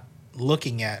not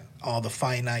looking at all the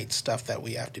finite stuff that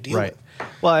we have to deal with.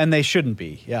 Well, and they shouldn't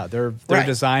be. Yeah, they're Right.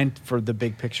 designed for the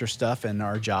big picture stuff, and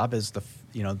our job is the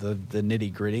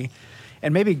nitty gritty.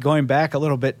 And maybe going back a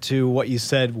little bit to what you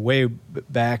said way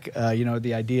back,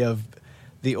 the idea of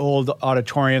the old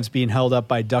auditoriums being held up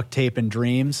by duct tape and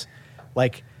dreams.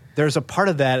 Like, there's a part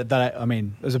of that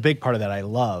there's a big part of that I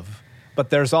love, but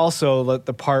there's also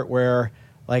the part where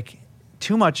like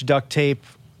too much duct tape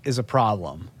is a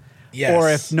problem. Yes. Or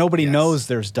if nobody knows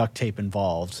there's duct tape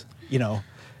involved,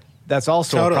 that's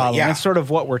also Totally, a problem. yeah. It's sort of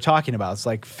what we're talking about. It's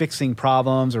like fixing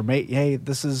problems, or hey,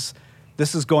 this is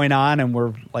going on, and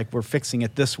we're fixing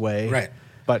it this way. Right.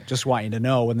 But just want you to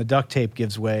know, when the duct tape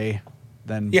gives way,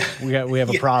 then we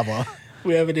have a problem.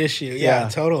 We have an issue. Yeah,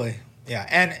 totally. Yeah.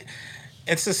 And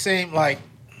it's the same, like,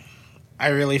 I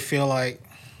really feel like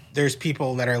there's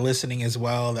people that are listening as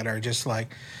well that are just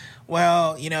like,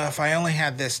 well, if I only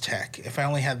had this tech, if I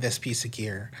only had this piece of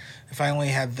gear, if I only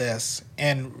had this,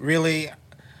 and really,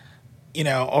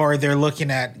 or they're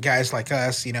looking at guys like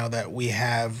us, that we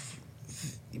have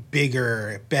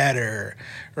bigger, better,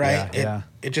 right? Yeah.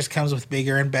 It just comes with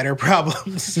bigger and better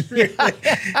problems.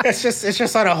 It's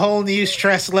just on a whole new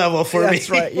stress level for me. That's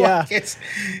right. Yeah. Like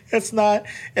it's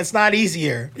not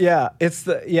easier. Yeah,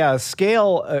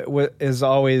 scale is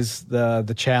always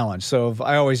the challenge. So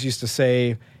I always used to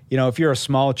say, if you're a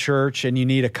small church and you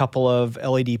need a couple of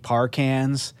LED par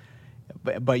cans,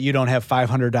 but you don't have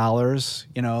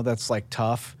 $500, that's like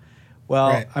tough. Well,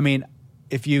 Right. I mean,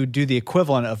 if you do the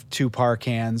equivalent of 2 par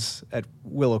cans at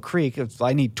Willow Creek,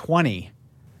 I need 20.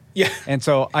 Yeah. And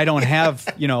so I don't have,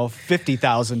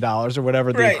 $50,000 or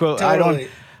whatever the Right, equivalent. totally.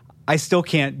 I still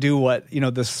can't do what,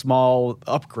 the small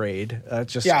upgrade,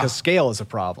 just because scale is a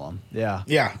problem. Yeah.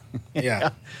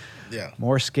 Yeah.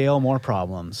 More scale, more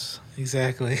problems.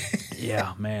 Exactly.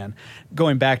 Yeah, man.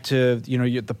 Going back to,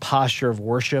 the posture of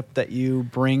worship that you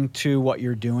bring to what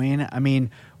you're doing. I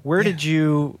mean, where did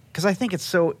you, because I think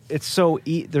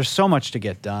there's so much to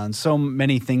get done, so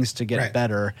many things to get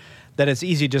better, that it's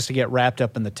easy just to get wrapped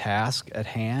up in the task at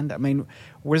hand. I mean,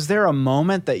 was there a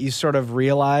moment that you sort of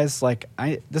realized, like,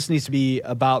 this needs to be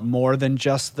about more than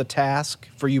just the task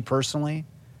for you personally?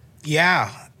 Yeah.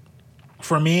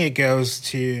 For me, it goes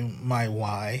to my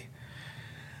why.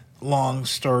 Long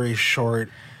story short,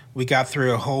 we got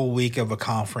through a whole week of a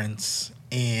conference,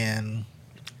 and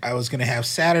I was going to have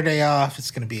Saturday off.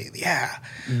 It's going to be,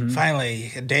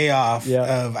 finally a day off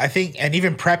of, I think, and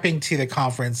even prepping to the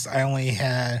conference, I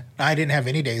didn't have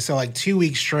any days. So like 2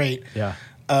 weeks straight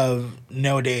of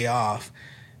no day off.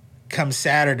 Come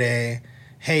Saturday,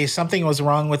 hey, something was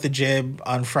wrong with the jib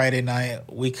on Friday night.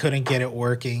 We couldn't get it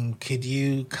working. Could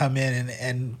you come in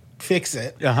and fix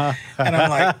it? Uh-huh. And I'm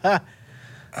like,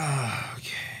 oh,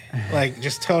 okay. Like,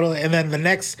 just totally. And then the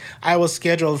next, I was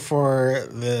scheduled for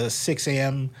the 6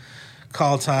 a.m.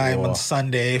 call time on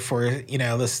Sunday for,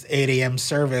 this 8 a.m.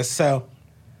 service. So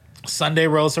Sunday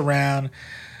rolls around.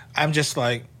 I'm just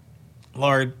like,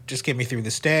 Lord, just get me through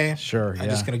this day. Sure. I'm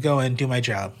just going to go in and do my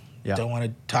job. Yeah. Don't want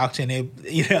to talk to any,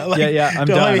 I'm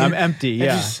done. I'm empty.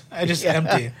 I just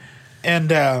empty.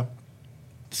 And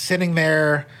sitting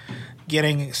there,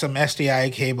 getting some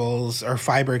SDI cables or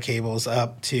fiber cables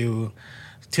up to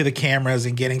the cameras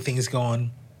and getting things going.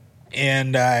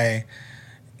 And I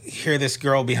hear this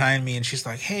girl behind me, and she's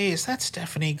like, hey, is that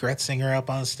Stephanie Gretzinger up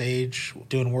on stage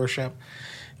doing worship?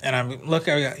 And I'm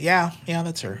looking, yeah,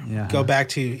 that's her. Yeah. Go back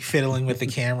to fiddling with the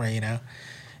camera,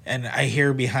 And I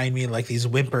hear behind me like these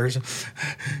whimpers.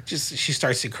 She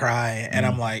starts to cry, and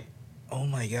I'm like, oh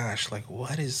my gosh, like,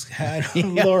 what is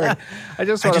happening? Lord, I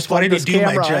just wanted to do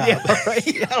my job. Yeah,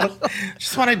 right.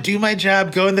 Just want to do my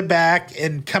job, go in the back,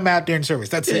 and come out during service.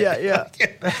 That's it. Yeah.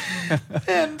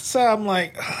 And so I'm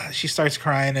like, she starts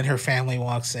crying, and her family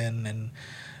walks in, and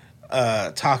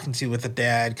talking to with the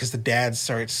dad, because the dad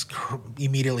starts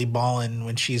immediately bawling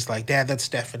when she's like, "Dad, that's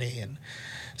Stephanie." And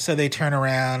so they turn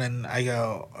around, and I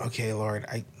go, "Okay, Lord,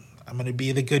 I'm going to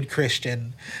be the good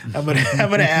Christian. I'm going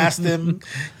to ask them,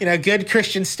 good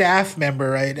Christian staff member,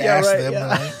 right?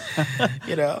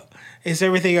 Is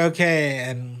everything okay?"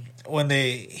 And when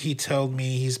he told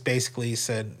me, he's basically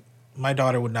said, "My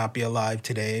daughter would not be alive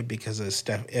today because of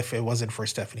if it wasn't for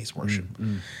Stephanie's worship."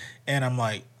 And I'm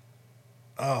like,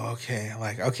 "Oh, okay."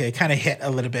 Like, okay, kind of hit a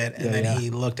little bit. And then he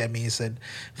looked at me and said,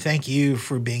 "Thank you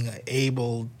for being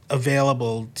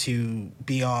available to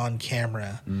be on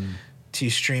camera to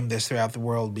stream this throughout the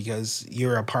world, because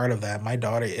you're a part of that. My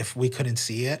daughter, if we couldn't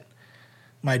see it,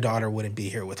 my daughter wouldn't be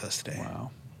here with us today."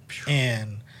 Wow.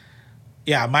 And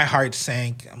yeah, my heart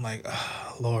sank. I'm like,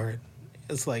 "Oh, Lord."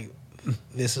 It's like,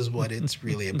 this is what it's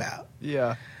really about.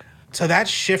 Yeah. So that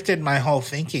shifted my whole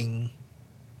thinking.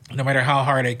 No matter how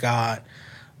hard it got,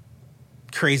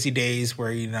 crazy days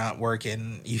where you're not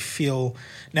working, you feel,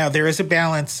 now there is a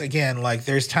balance again. Like,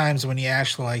 there's times when you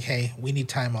actually like, hey, we need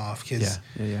time off, because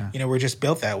we're just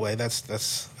built that way. That's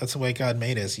the way God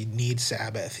made us. You need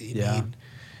Sabbath.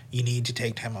 You need to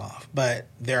take time off. But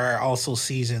there are also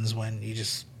seasons when you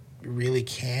just really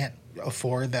can't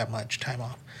afford that much time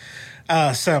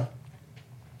off. So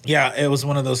yeah, it was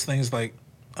one of those things like,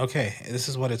 okay, this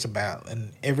is what it's about.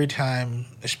 And every time,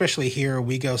 especially here,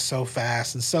 we go so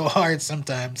fast and so hard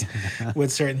sometimes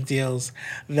with certain deals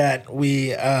that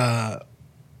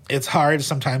it's hard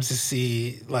sometimes to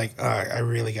see, like, I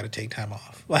really got to take time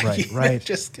off. Like, right.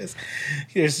 Just because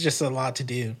there's just a lot to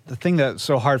do. The thing that's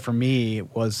so hard for me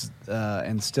was,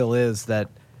 and still is, that,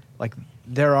 like,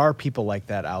 there are people like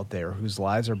that out there whose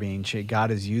lives are being changed.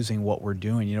 God is using what we're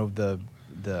doing. The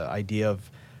idea of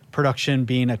production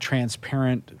being a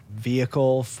transparent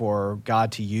vehicle for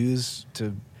God to use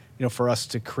to, for us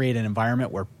to create an environment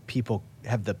where people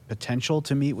have the potential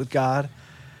to meet with God.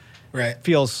 Right.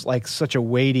 Feels like such a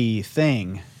weighty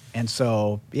thing. And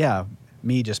so, yeah,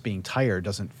 me just being tired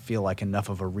doesn't feel like enough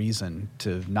of a reason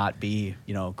to not be,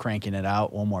 cranking it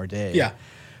out one more day. Yeah.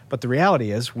 But the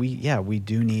reality is we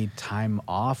do need time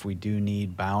off. We do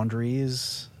need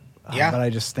boundaries. Yeah. But I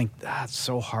just think that's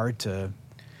so hard to...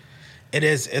 It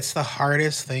is. It's the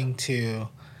hardest thing to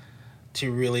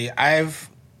really.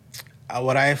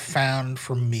 What I've found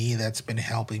for me that's been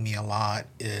helping me a lot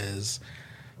is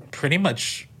pretty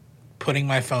much putting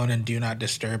my phone in do not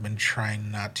disturb and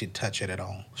trying not to touch it at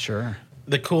all. Sure.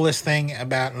 The coolest thing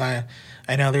about,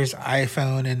 I know there's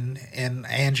iPhone and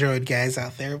Android guys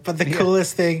out there, but the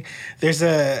coolest thing, there's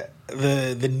the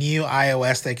new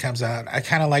iOS that comes out. I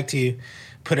kind of like to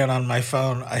put it on my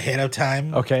phone ahead of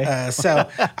time. Okay. So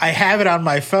I have it on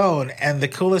my phone, and the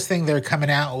coolest thing they're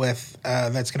coming out with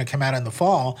that's going to come out in the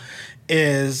fall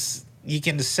is you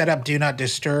can set up Do Not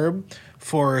Disturb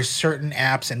for certain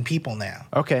apps and people now.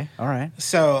 Okay. All right.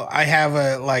 So I have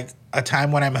a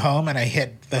time when I'm home and I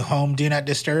hit the home Do Not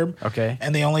Disturb. Okay.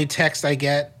 And the only text I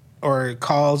get or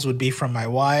calls would be from my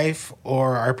wife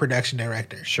or our production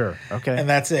director. Sure. Okay. And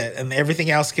that's it. And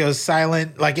everything else goes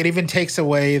silent. Like, it even takes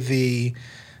away the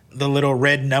little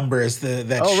red numbers that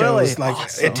shows. Really? Like,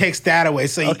 awesome. It takes that away,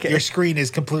 so your screen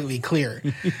is completely clear.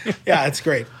 Yeah, it's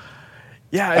great.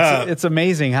 Yeah, it's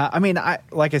amazing how. I mean,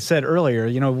 like I said earlier,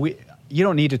 you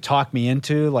don't need to talk me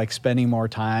into like spending more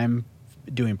time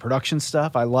doing production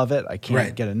stuff. I love it. I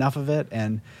can't get enough of it,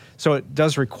 and so it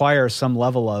does require some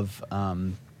level of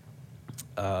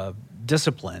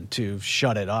discipline to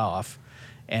shut it off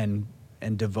and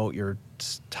devote your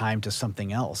time to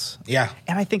something else. Yeah.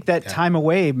 And I think that time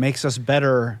away makes us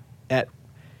better at,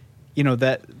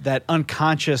 that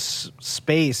unconscious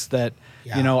space that,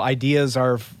 ideas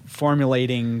are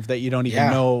formulating that you don't even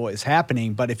know is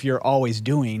happening. But if you're always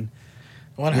doing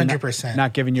 100%,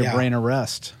 not giving your brain a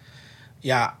rest.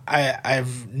 Yeah.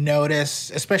 I've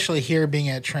noticed, especially here being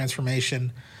at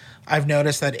Transformation, I've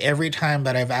noticed that every time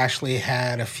that I've actually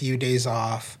had a few days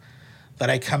off, that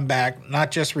I come back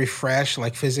not just refreshed,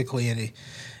 like physically,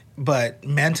 but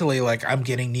mentally, like I'm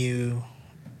getting new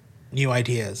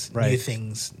ideas, new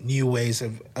things, new ways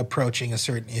of approaching a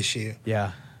certain issue.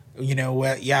 Yeah.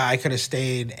 I could have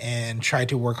stayed and tried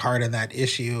to work hard on that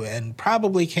issue and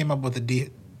probably came up with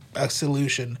a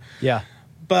solution. Yeah.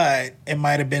 But it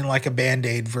might have been like a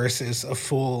Band-Aid versus a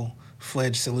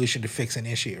full-fledged solution to fix an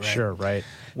issue, right? Sure, right.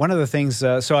 One of the things,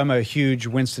 so I'm a huge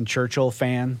Winston Churchill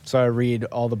fan, so I read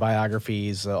all the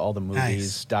biographies, all the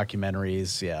movies,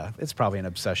 documentaries. Yeah, it's probably an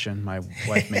obsession. My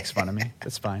wife makes fun of me.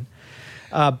 It's fine.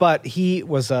 But he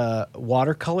was a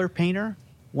watercolor painter.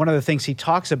 One of the things he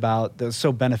talks about that's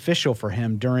so beneficial for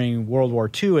him during World War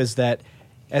II is that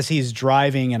as he's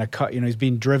driving in a car, he's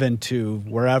being driven to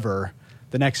wherever,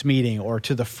 the next meeting or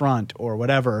to the front or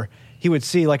whatever, he would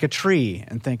see like a tree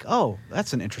and think, oh,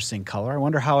 that's an interesting color. I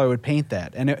wonder how I would paint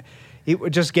that. And it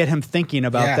would just get him thinking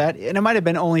about that. And it might have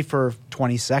been only for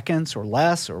 20 seconds or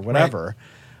less or whatever. Right.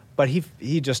 But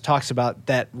he just talks about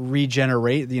that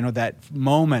regenerate, that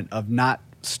moment of not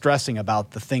stressing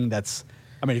about the thing that's,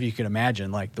 I mean, if you could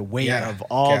imagine, like the weight of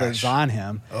all that's on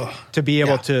him, to be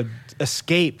able to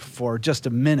escape for just a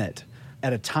minute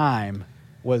at a time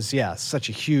was, such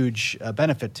a huge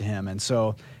benefit to him. And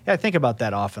so, I think about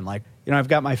that often. Like, I've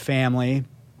got my family,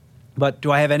 but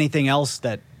do I have anything else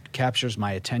that captures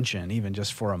my attention, even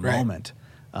just for a moment?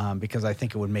 Because I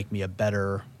think it would make me a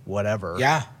better whatever.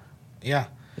 Yeah.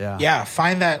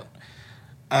 Find that.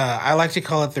 I like to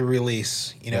call it the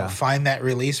release. Find that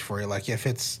release for you. Like if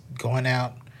it's going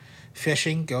out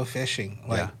fishing, go fishing.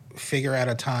 Like figure out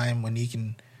a time when you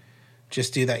can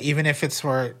just do that. Even if it's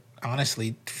for,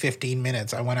 honestly, 15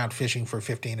 minutes. I went out fishing for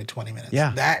 15 to 20 minutes.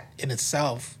 Yeah. That in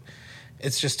itself,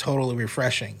 it's just totally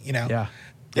refreshing. Yeah.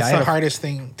 It's the hardest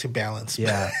thing to balance.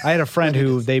 Yeah. I had a friend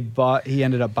who he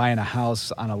ended up buying a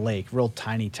house on a lake, real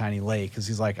tiny, tiny lake. Because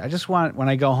he's like, when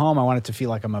I go home, I want it to feel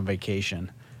like I'm on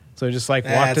vacation. So just like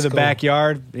walk to the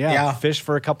backyard, fish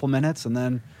for a couple minutes, and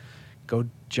then go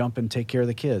jump and take care of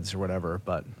the kids or whatever.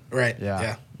 But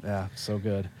so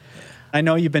good. I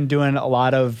know you've been doing a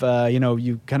lot of,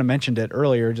 you kind of mentioned it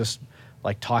earlier, just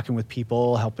like talking with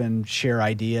people, helping share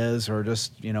ideas, or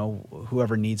just,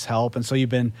 whoever needs help. And so you've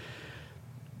been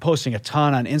posting a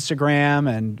ton on Instagram,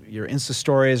 and your Insta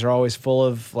stories are always full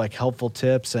of like helpful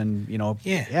tips and,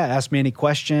 ask me any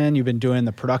question. You've been doing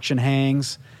the production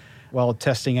hangs while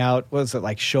testing out, what is it,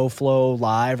 like ShowFlow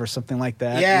Live or something like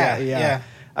that? Yeah.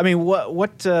 I mean,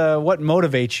 what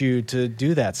motivates you to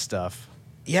do that stuff?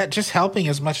 Yeah, just helping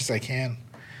as much as I can.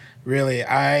 Really,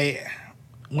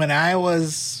 when I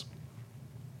was,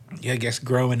 I guess,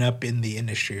 growing up in the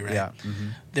industry, right? Yeah.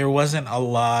 There wasn't a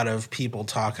lot of people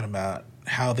talking about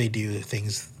how they do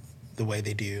things the way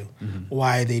they do,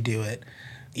 why they do it.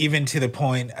 Even to the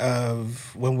point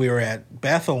of when we were at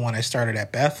Bethel, when I started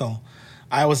at Bethel,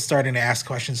 I was starting to ask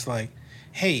questions like,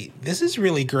 hey, this is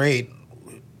really great.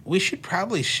 We should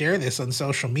probably share this on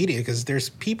social media because there's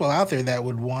people out there that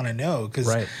would want to know.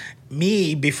 Because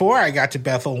me, before I got to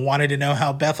Bethel, wanted to know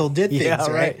how Bethel did things,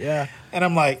 right? Yeah. And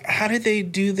I'm like, how did they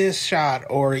do this shot?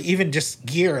 Or even just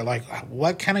gear. Like,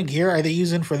 what kind of gear are they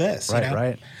using for this?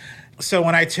 Right. So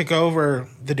when I took over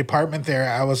the department there,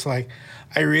 I was like,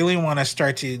 I really want to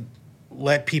start to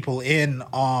let people in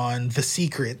on the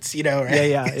secrets, right?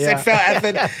 Yeah. It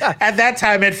felt at that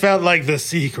time it felt like the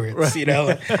secrets,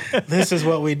 like, this is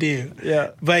what we do.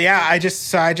 Yeah. But I just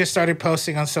started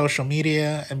posting on social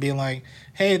media and being like,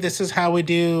 hey, this is how we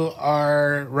do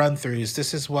our run-throughs.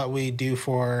 This is what we do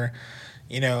for,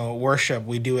 worship.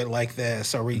 We do it like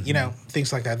this, or we,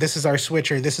 things like that. This is our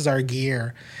switcher. This is our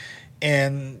gear.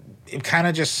 And it kind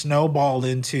of just snowballed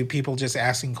into people just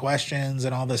asking questions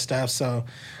and all this stuff. So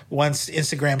once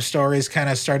Instagram stories kind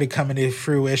of started coming to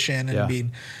fruition and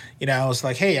being, I was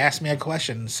like, hey, ask me a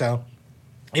question. So,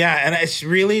 and it's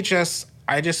really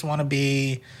I just want to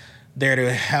be there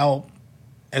to help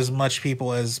as much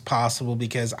people as possible,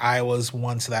 because I was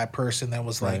once that person that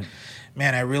was like,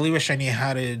 man, I really wish I knew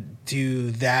how to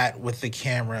do that with the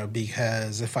camera,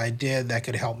 because if I did, that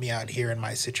could help me out here in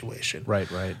my situation. Right.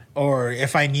 Or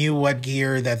if I knew what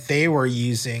gear that they were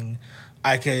using,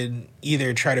 I could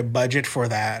either try to budget for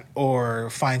that or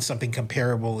find something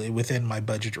comparable within my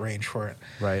budget range for it.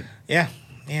 Right. Yeah,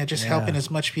 just helping as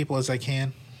much people as I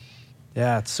can.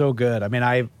 Yeah, it's so good. I mean,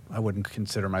 I wouldn't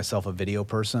consider myself a video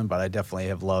person, but I definitely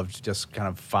have loved just kind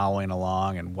of following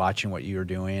along and watching what you're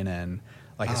doing. And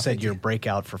like I said, your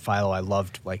breakout for Philo, I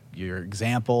loved like your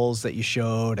examples that you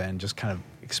showed and just kind of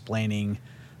explaining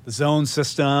the zone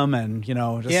system and,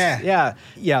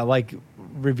 like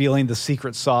revealing the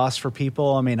secret sauce for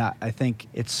people. I mean, I think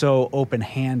it's so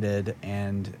open-handed,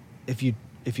 and if you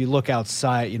look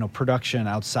outside, production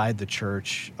outside the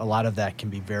church, a lot of that can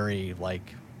be very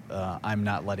like, I'm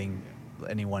not letting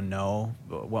anyone know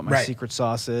what my secret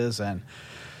sauce is. And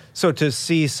so to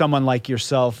see someone like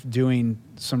yourself doing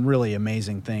some really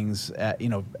amazing things at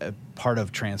part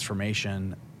of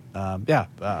transformation,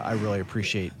 I really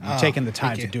appreciate you taking the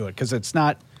time to do it, because it's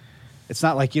not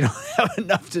like you don't have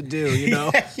enough to do,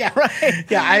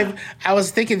 Right. I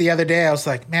was thinking the other day, I was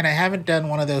like, man, I haven't done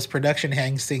one of those production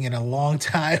hangs thing in a long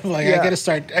time. Like I gotta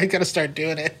start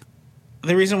doing it.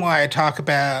 The reason why I talk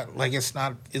about like it's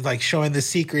like showing the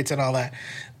secrets and all that,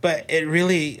 But it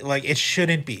really, like, it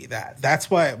shouldn't be that.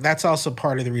 That's also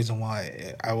part of the reason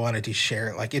why I wanted to share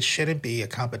it. Like, it shouldn't be a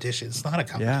competition. It's not a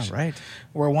competition. Yeah, right.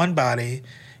 We're one body,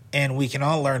 and we can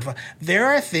all learn from. There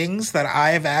are things that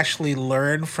I have actually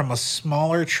learned from a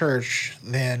smaller church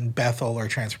than Bethel or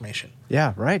Transformation.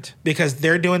 Yeah, right. Because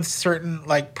they're doing certain,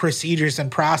 like, procedures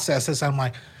and processes. I'm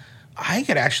like, I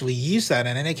could actually use that,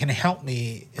 and it can help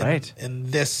me in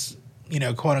this,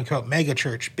 quote unquote mega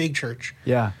church, big church.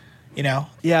 Yeah.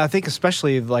 Yeah, I think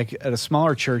especially like at a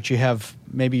smaller church, you have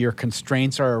maybe your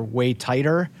constraints are way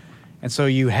tighter, and so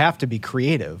you have to be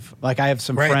creative. Like I have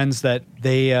some friends that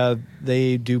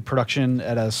they do production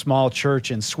at a small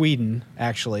church in Sweden,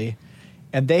 actually,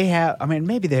 and they have,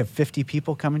 maybe they have 50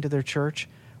 people coming to their church,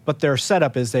 but their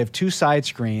setup is they have 2 side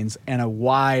screens and a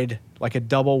wide, like a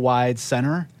double wide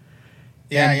center.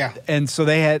 Yeah. And so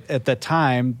they had, at the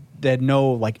time, they had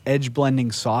no like edge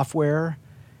blending software.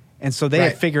 And so they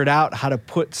had figured out how to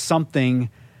put something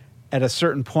at a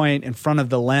certain point in front of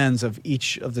the lens of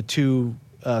each of the 2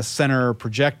 center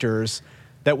projectors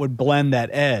that would blend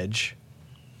that edge.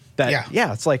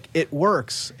 It's like it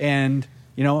works. And,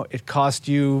 it cost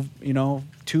you,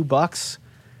 $2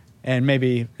 and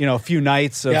maybe, a few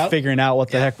nights of figuring out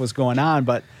what the heck was going on.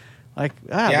 But like,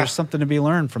 there's something to be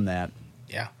learned from that.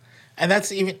 Yeah. And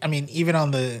that's even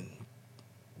on the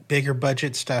bigger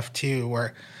budget stuff too,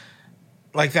 where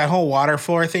like that whole water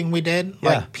floor thing we did,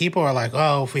 like people are like,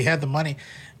 oh, if we had the money,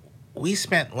 we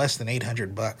spent less than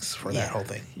 $800 for that whole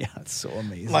thing. Yeah, it's so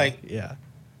amazing.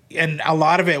 And a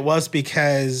lot of it was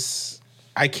because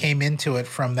I came into it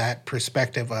from that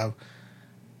perspective of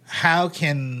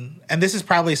and this is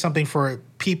probably something for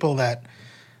people that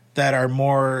are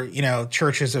more,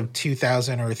 churches of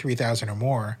 2,000 or 3,000 or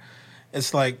more.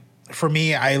 It's like, for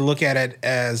me, I look at it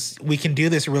as we can do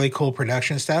this really cool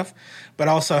production stuff, but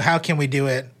also how can we do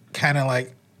it kind of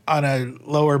like on a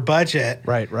lower budget?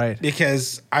 Right.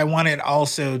 Because I want it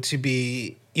also to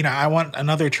be, I want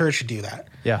another church to do that.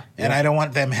 Yeah. And I don't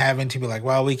want them having to be like,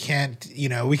 well, we can't,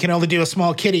 we can only do a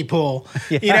small kiddie pool,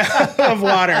 of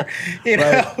water,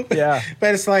 Yeah.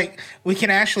 But it's like, we can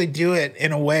actually do it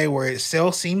in a way where it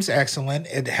still seems excellent.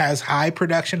 It has high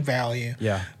production value.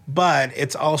 Yeah. But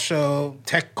it's also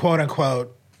quote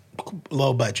unquote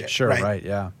low budget. Sure. Right.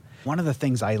 Yeah. One of the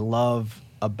things I love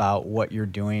about what you're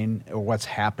doing or what's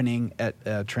happening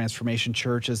at Transformation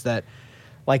Church is that,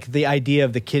 like, the idea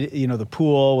of the kid, the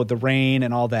pool with the rain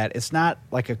and all that, it's not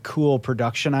like a cool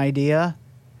production idea.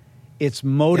 It's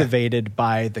motivated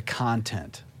by the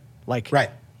content. Like,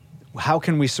 how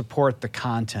can we support the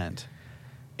content?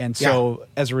 And so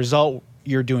as a result,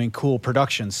 you're doing cool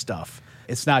production stuff.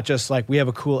 It's not just like we have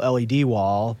a cool LED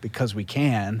wall because we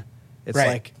can. It's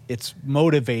like it's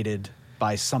motivated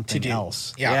by something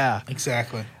else. Yeah,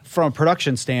 exactly. From a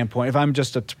production standpoint, if I'm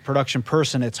just a production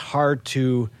person, it's hard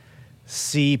to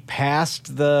see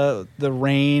past the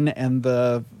rain and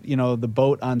the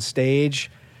boat on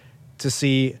stage to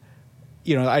see,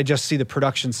 I just see the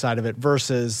production side of it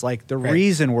versus like the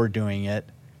reason we're doing it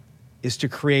is to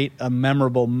create a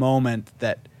memorable moment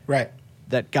that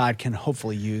God can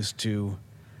hopefully use to.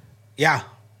 Yeah.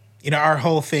 Our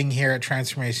whole thing here at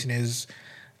Transformation is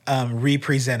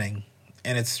representing,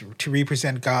 and it's to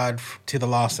represent God to the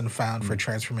lost and found for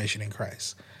transformation in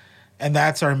Christ. And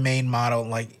that's our main model.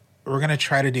 Like, we're going to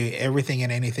try to do everything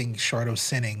and anything short of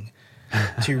sinning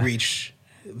to reach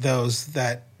those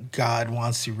that God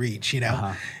wants to reach,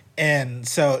 And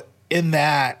so in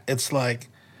that, it's like,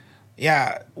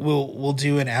 we'll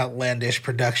do an outlandish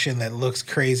production that looks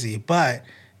crazy, but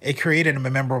it created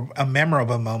a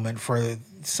memorable moment for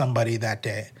somebody that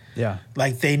day. Yeah.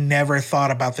 Like, they never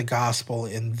thought about the gospel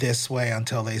in this way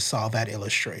until they saw that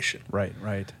illustration. Right.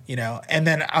 And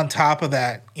then on top of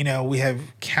that, we have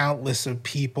countless of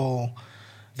people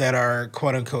that are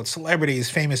quote unquote celebrities,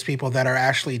 famous people that are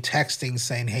actually texting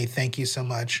saying, hey, thank you so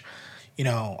much.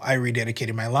 I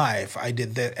rededicated my life. I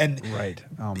did that. And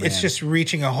it's just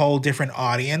reaching a whole different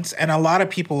audience. And a lot of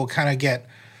people will kind of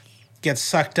get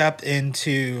sucked up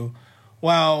into,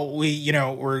 well,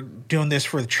 we're doing this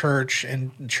for the church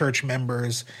and church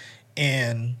members,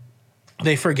 and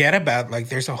they forget about, like,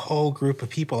 there's a whole group of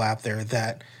people out there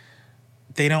that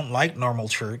they don't like normal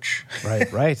church.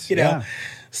 Right. know?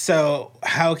 So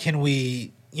how can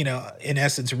we, in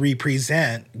essence,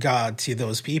 represent God to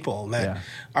those people that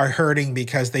are hurting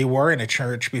because they were in a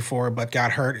church before but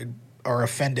got hurt or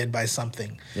offended by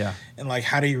something? Yeah. And, like,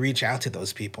 how do you reach out to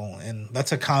those people? And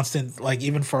that's a constant, like,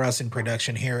 even for us in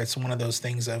production here, it's one of those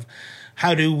things of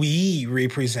how do we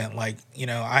represent? Like,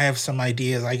 I have some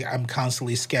ideas. I'm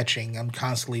constantly sketching. I'm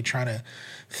constantly trying to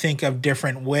think of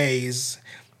different ways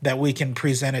that we can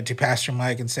present it to Pastor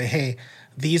Mike and say, hey,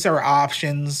 these are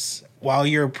options while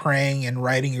you're praying and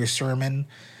writing your sermon.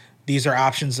 These are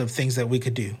options of things that we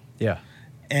could do. Yeah.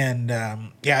 And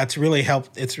it's really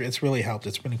helped. It's really helped.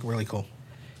 It's been really cool.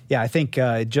 Yeah, I think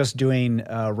just doing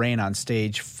Rain on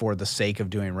Stage for the sake of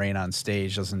doing Rain on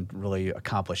Stage doesn't really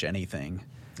accomplish anything.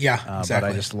 Yeah, exactly.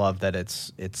 But I just love that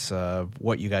it's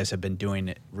what you guys have been doing.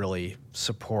 It really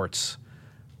supports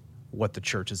what the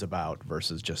church is about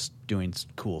versus just doing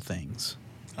cool things.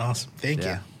 Awesome. Thank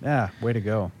you. Yeah, way to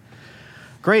go.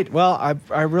 Great. Well,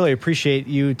 I really appreciate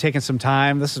you taking some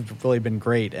time. This has really been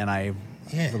great, and I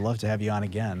would love to have you on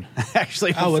again.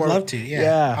 Actually, I would love to.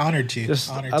 Yeah. Honored to.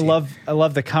 I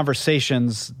love the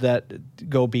conversations that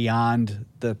go beyond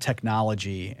the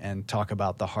technology and talk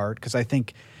about the heart, because I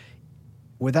think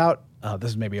without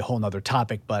this is maybe a whole nother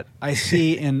topic, but I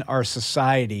see in our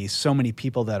society so many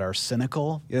people that are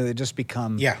cynical. They just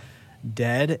become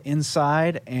dead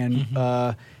inside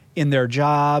and in their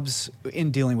jobs,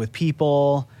 in dealing with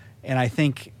people. And I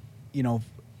think,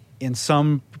 in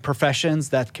some professions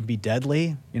that can be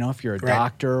deadly, if you're a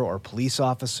doctor or a police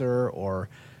officer or,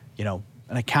 an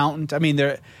accountant. I mean,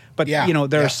 there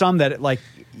are some that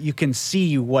you can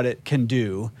see what it can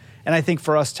do. And I think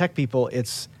for us tech people,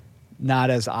 it's not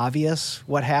as obvious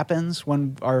what happens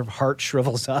when our heart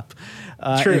shrivels up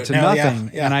into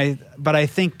nothing. But I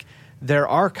think there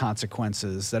are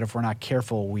consequences that if we're not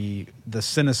careful, the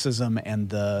cynicism and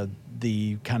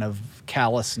the kind of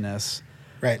callousness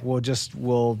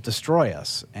will destroy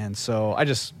us. And so I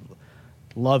just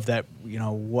love that,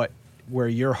 where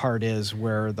your heart is,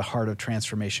 where the heart of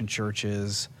Transformation Church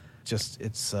is.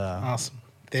 It's awesome.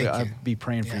 Thank you. I'd be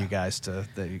praying for you guys to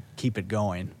keep it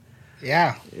going.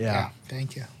 Yeah.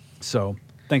 Thank you. So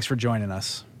thanks for joining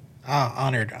us.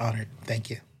 Honored. Thank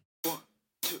you. 1,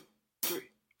 2, 3,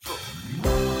 4.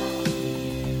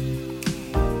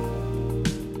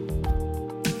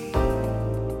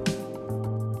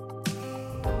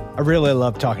 I really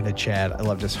love talking to Chad. I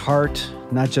loved his heart,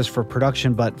 not just for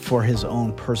production, but for his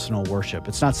own personal worship.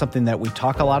 It's not something that we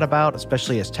talk a lot about,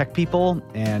 especially as tech people,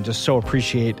 and just so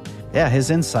appreciate, his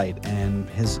insight and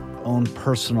his own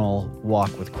personal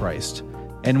walk with Christ.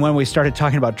 And when we started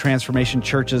talking about Transformation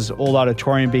Church's old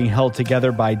auditorium being held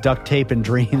together by duct tape and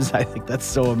dreams, I think that's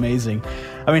so amazing.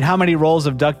 I mean, how many rolls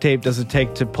of duct tape does it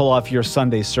take to pull off your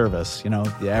Sunday service?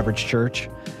 The average church?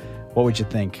 What would you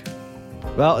think?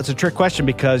 Well, it's a trick question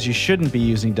because you shouldn't be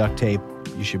using duct tape.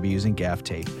 You should be using gaff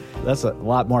tape. That's a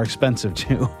lot more expensive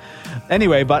too.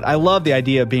 Anyway, but I love the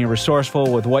idea of being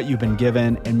resourceful with what you've been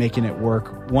given and making it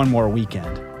work one more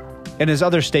weekend. In his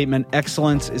other statement,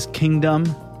 excellence is kingdom,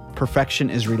 perfection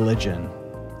is religion.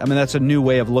 I mean, that's a new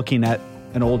way of looking at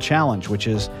an old challenge, which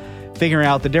is figuring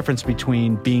out the difference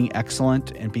between being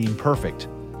excellent and being perfect.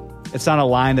 It's not a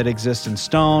line that exists in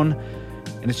stone,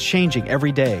 and it's changing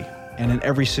every day and in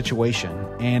every situation.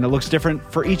 And it looks different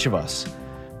for each of us,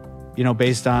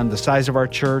 based on the size of our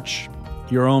church,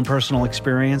 your own personal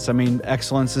experience. I mean,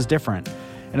 excellence is different.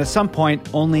 And at some point,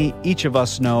 only each of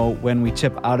us know when we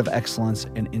tip out of excellence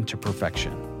and into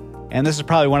perfection. And this is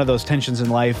probably one of those tensions in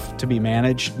life to be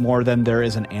managed more than there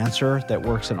is an answer that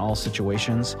works in all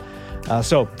situations.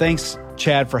 So thanks,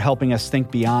 Chad, for helping us think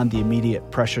beyond the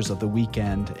immediate pressures of the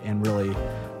weekend and really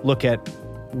look at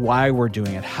why we're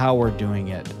doing it, how we're doing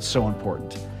it. So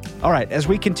important. All right, as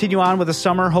we continue on with the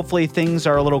summer, hopefully things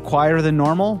are a little quieter than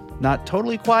normal. Not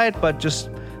totally quiet, but just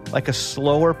like a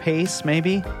slower pace,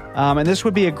 maybe. And this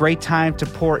would be a great time to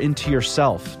pour into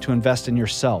yourself, to invest in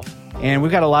yourself. And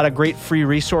we've got a lot of great free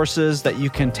resources that you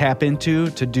can tap into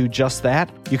to do just that.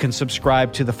 You can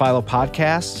subscribe to the Philo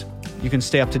podcast. You can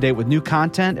stay up to date with new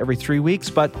content every 3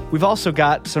 weeks, but we've also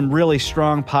got some really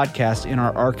strong podcasts in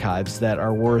our archives that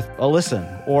are worth a listen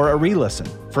or a re-listen.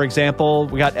 For example,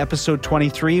 we got episode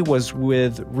 23 was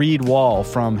with Reed Wall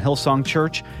from Hillsong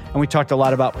Church, and we talked a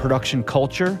lot about production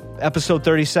culture. Episode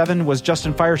 37 was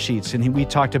Justin Firesheets, and we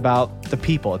talked about the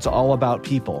people. It's all about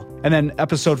people. And then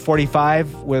episode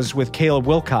 45 was with Caleb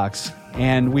Wilcox,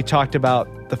 and we talked about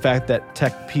the fact that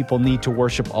tech people need to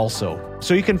worship also.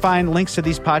 So you can find links to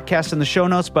these podcasts in the show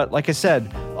notes, but like I said,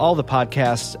 all the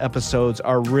podcast episodes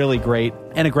are really great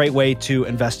and a great way to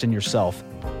invest in yourself.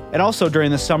 And also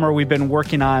during the summer, we've been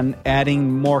working on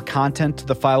adding more content to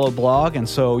the Philo blog. And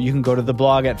so you can go to the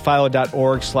blog at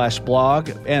philo.org/blog.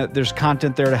 And there's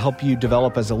content there to help you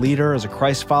develop as a leader, as a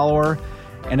Christ follower,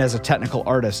 and as a technical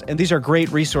artist. And these are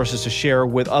great resources to share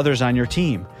with others on your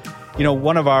team.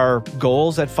 One of our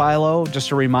goals at Philo,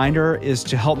 just a reminder, is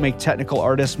to help make technical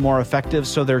artists more effective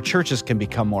so their churches can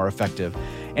become more effective.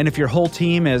 And if your whole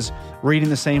team is reading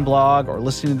the same blog or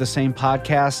listening to the same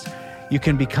podcast, you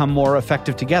can become more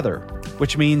effective together,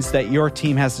 which means that your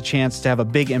team has the chance to have a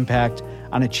big impact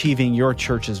on achieving your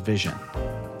church's vision.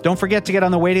 Don't forget to get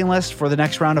on the waiting list for the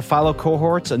next round of Philo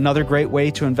cohorts, another great way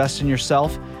to invest in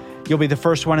yourself. You'll be the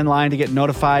first one in line to get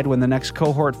notified when the next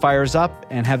cohort fires up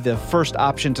and have the first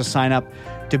option to sign up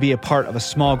to be a part of a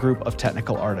small group of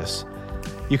technical artists.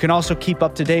 You can also keep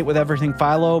up to date with everything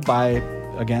Philo by,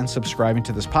 again, subscribing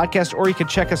to this podcast, or you can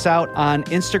check us out on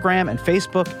Instagram and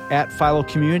Facebook at Philo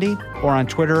Community or on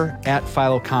Twitter at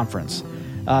Philo Conference.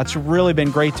 It's really been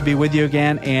great to be with you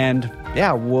again, and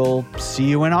yeah, we'll see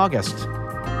you in August.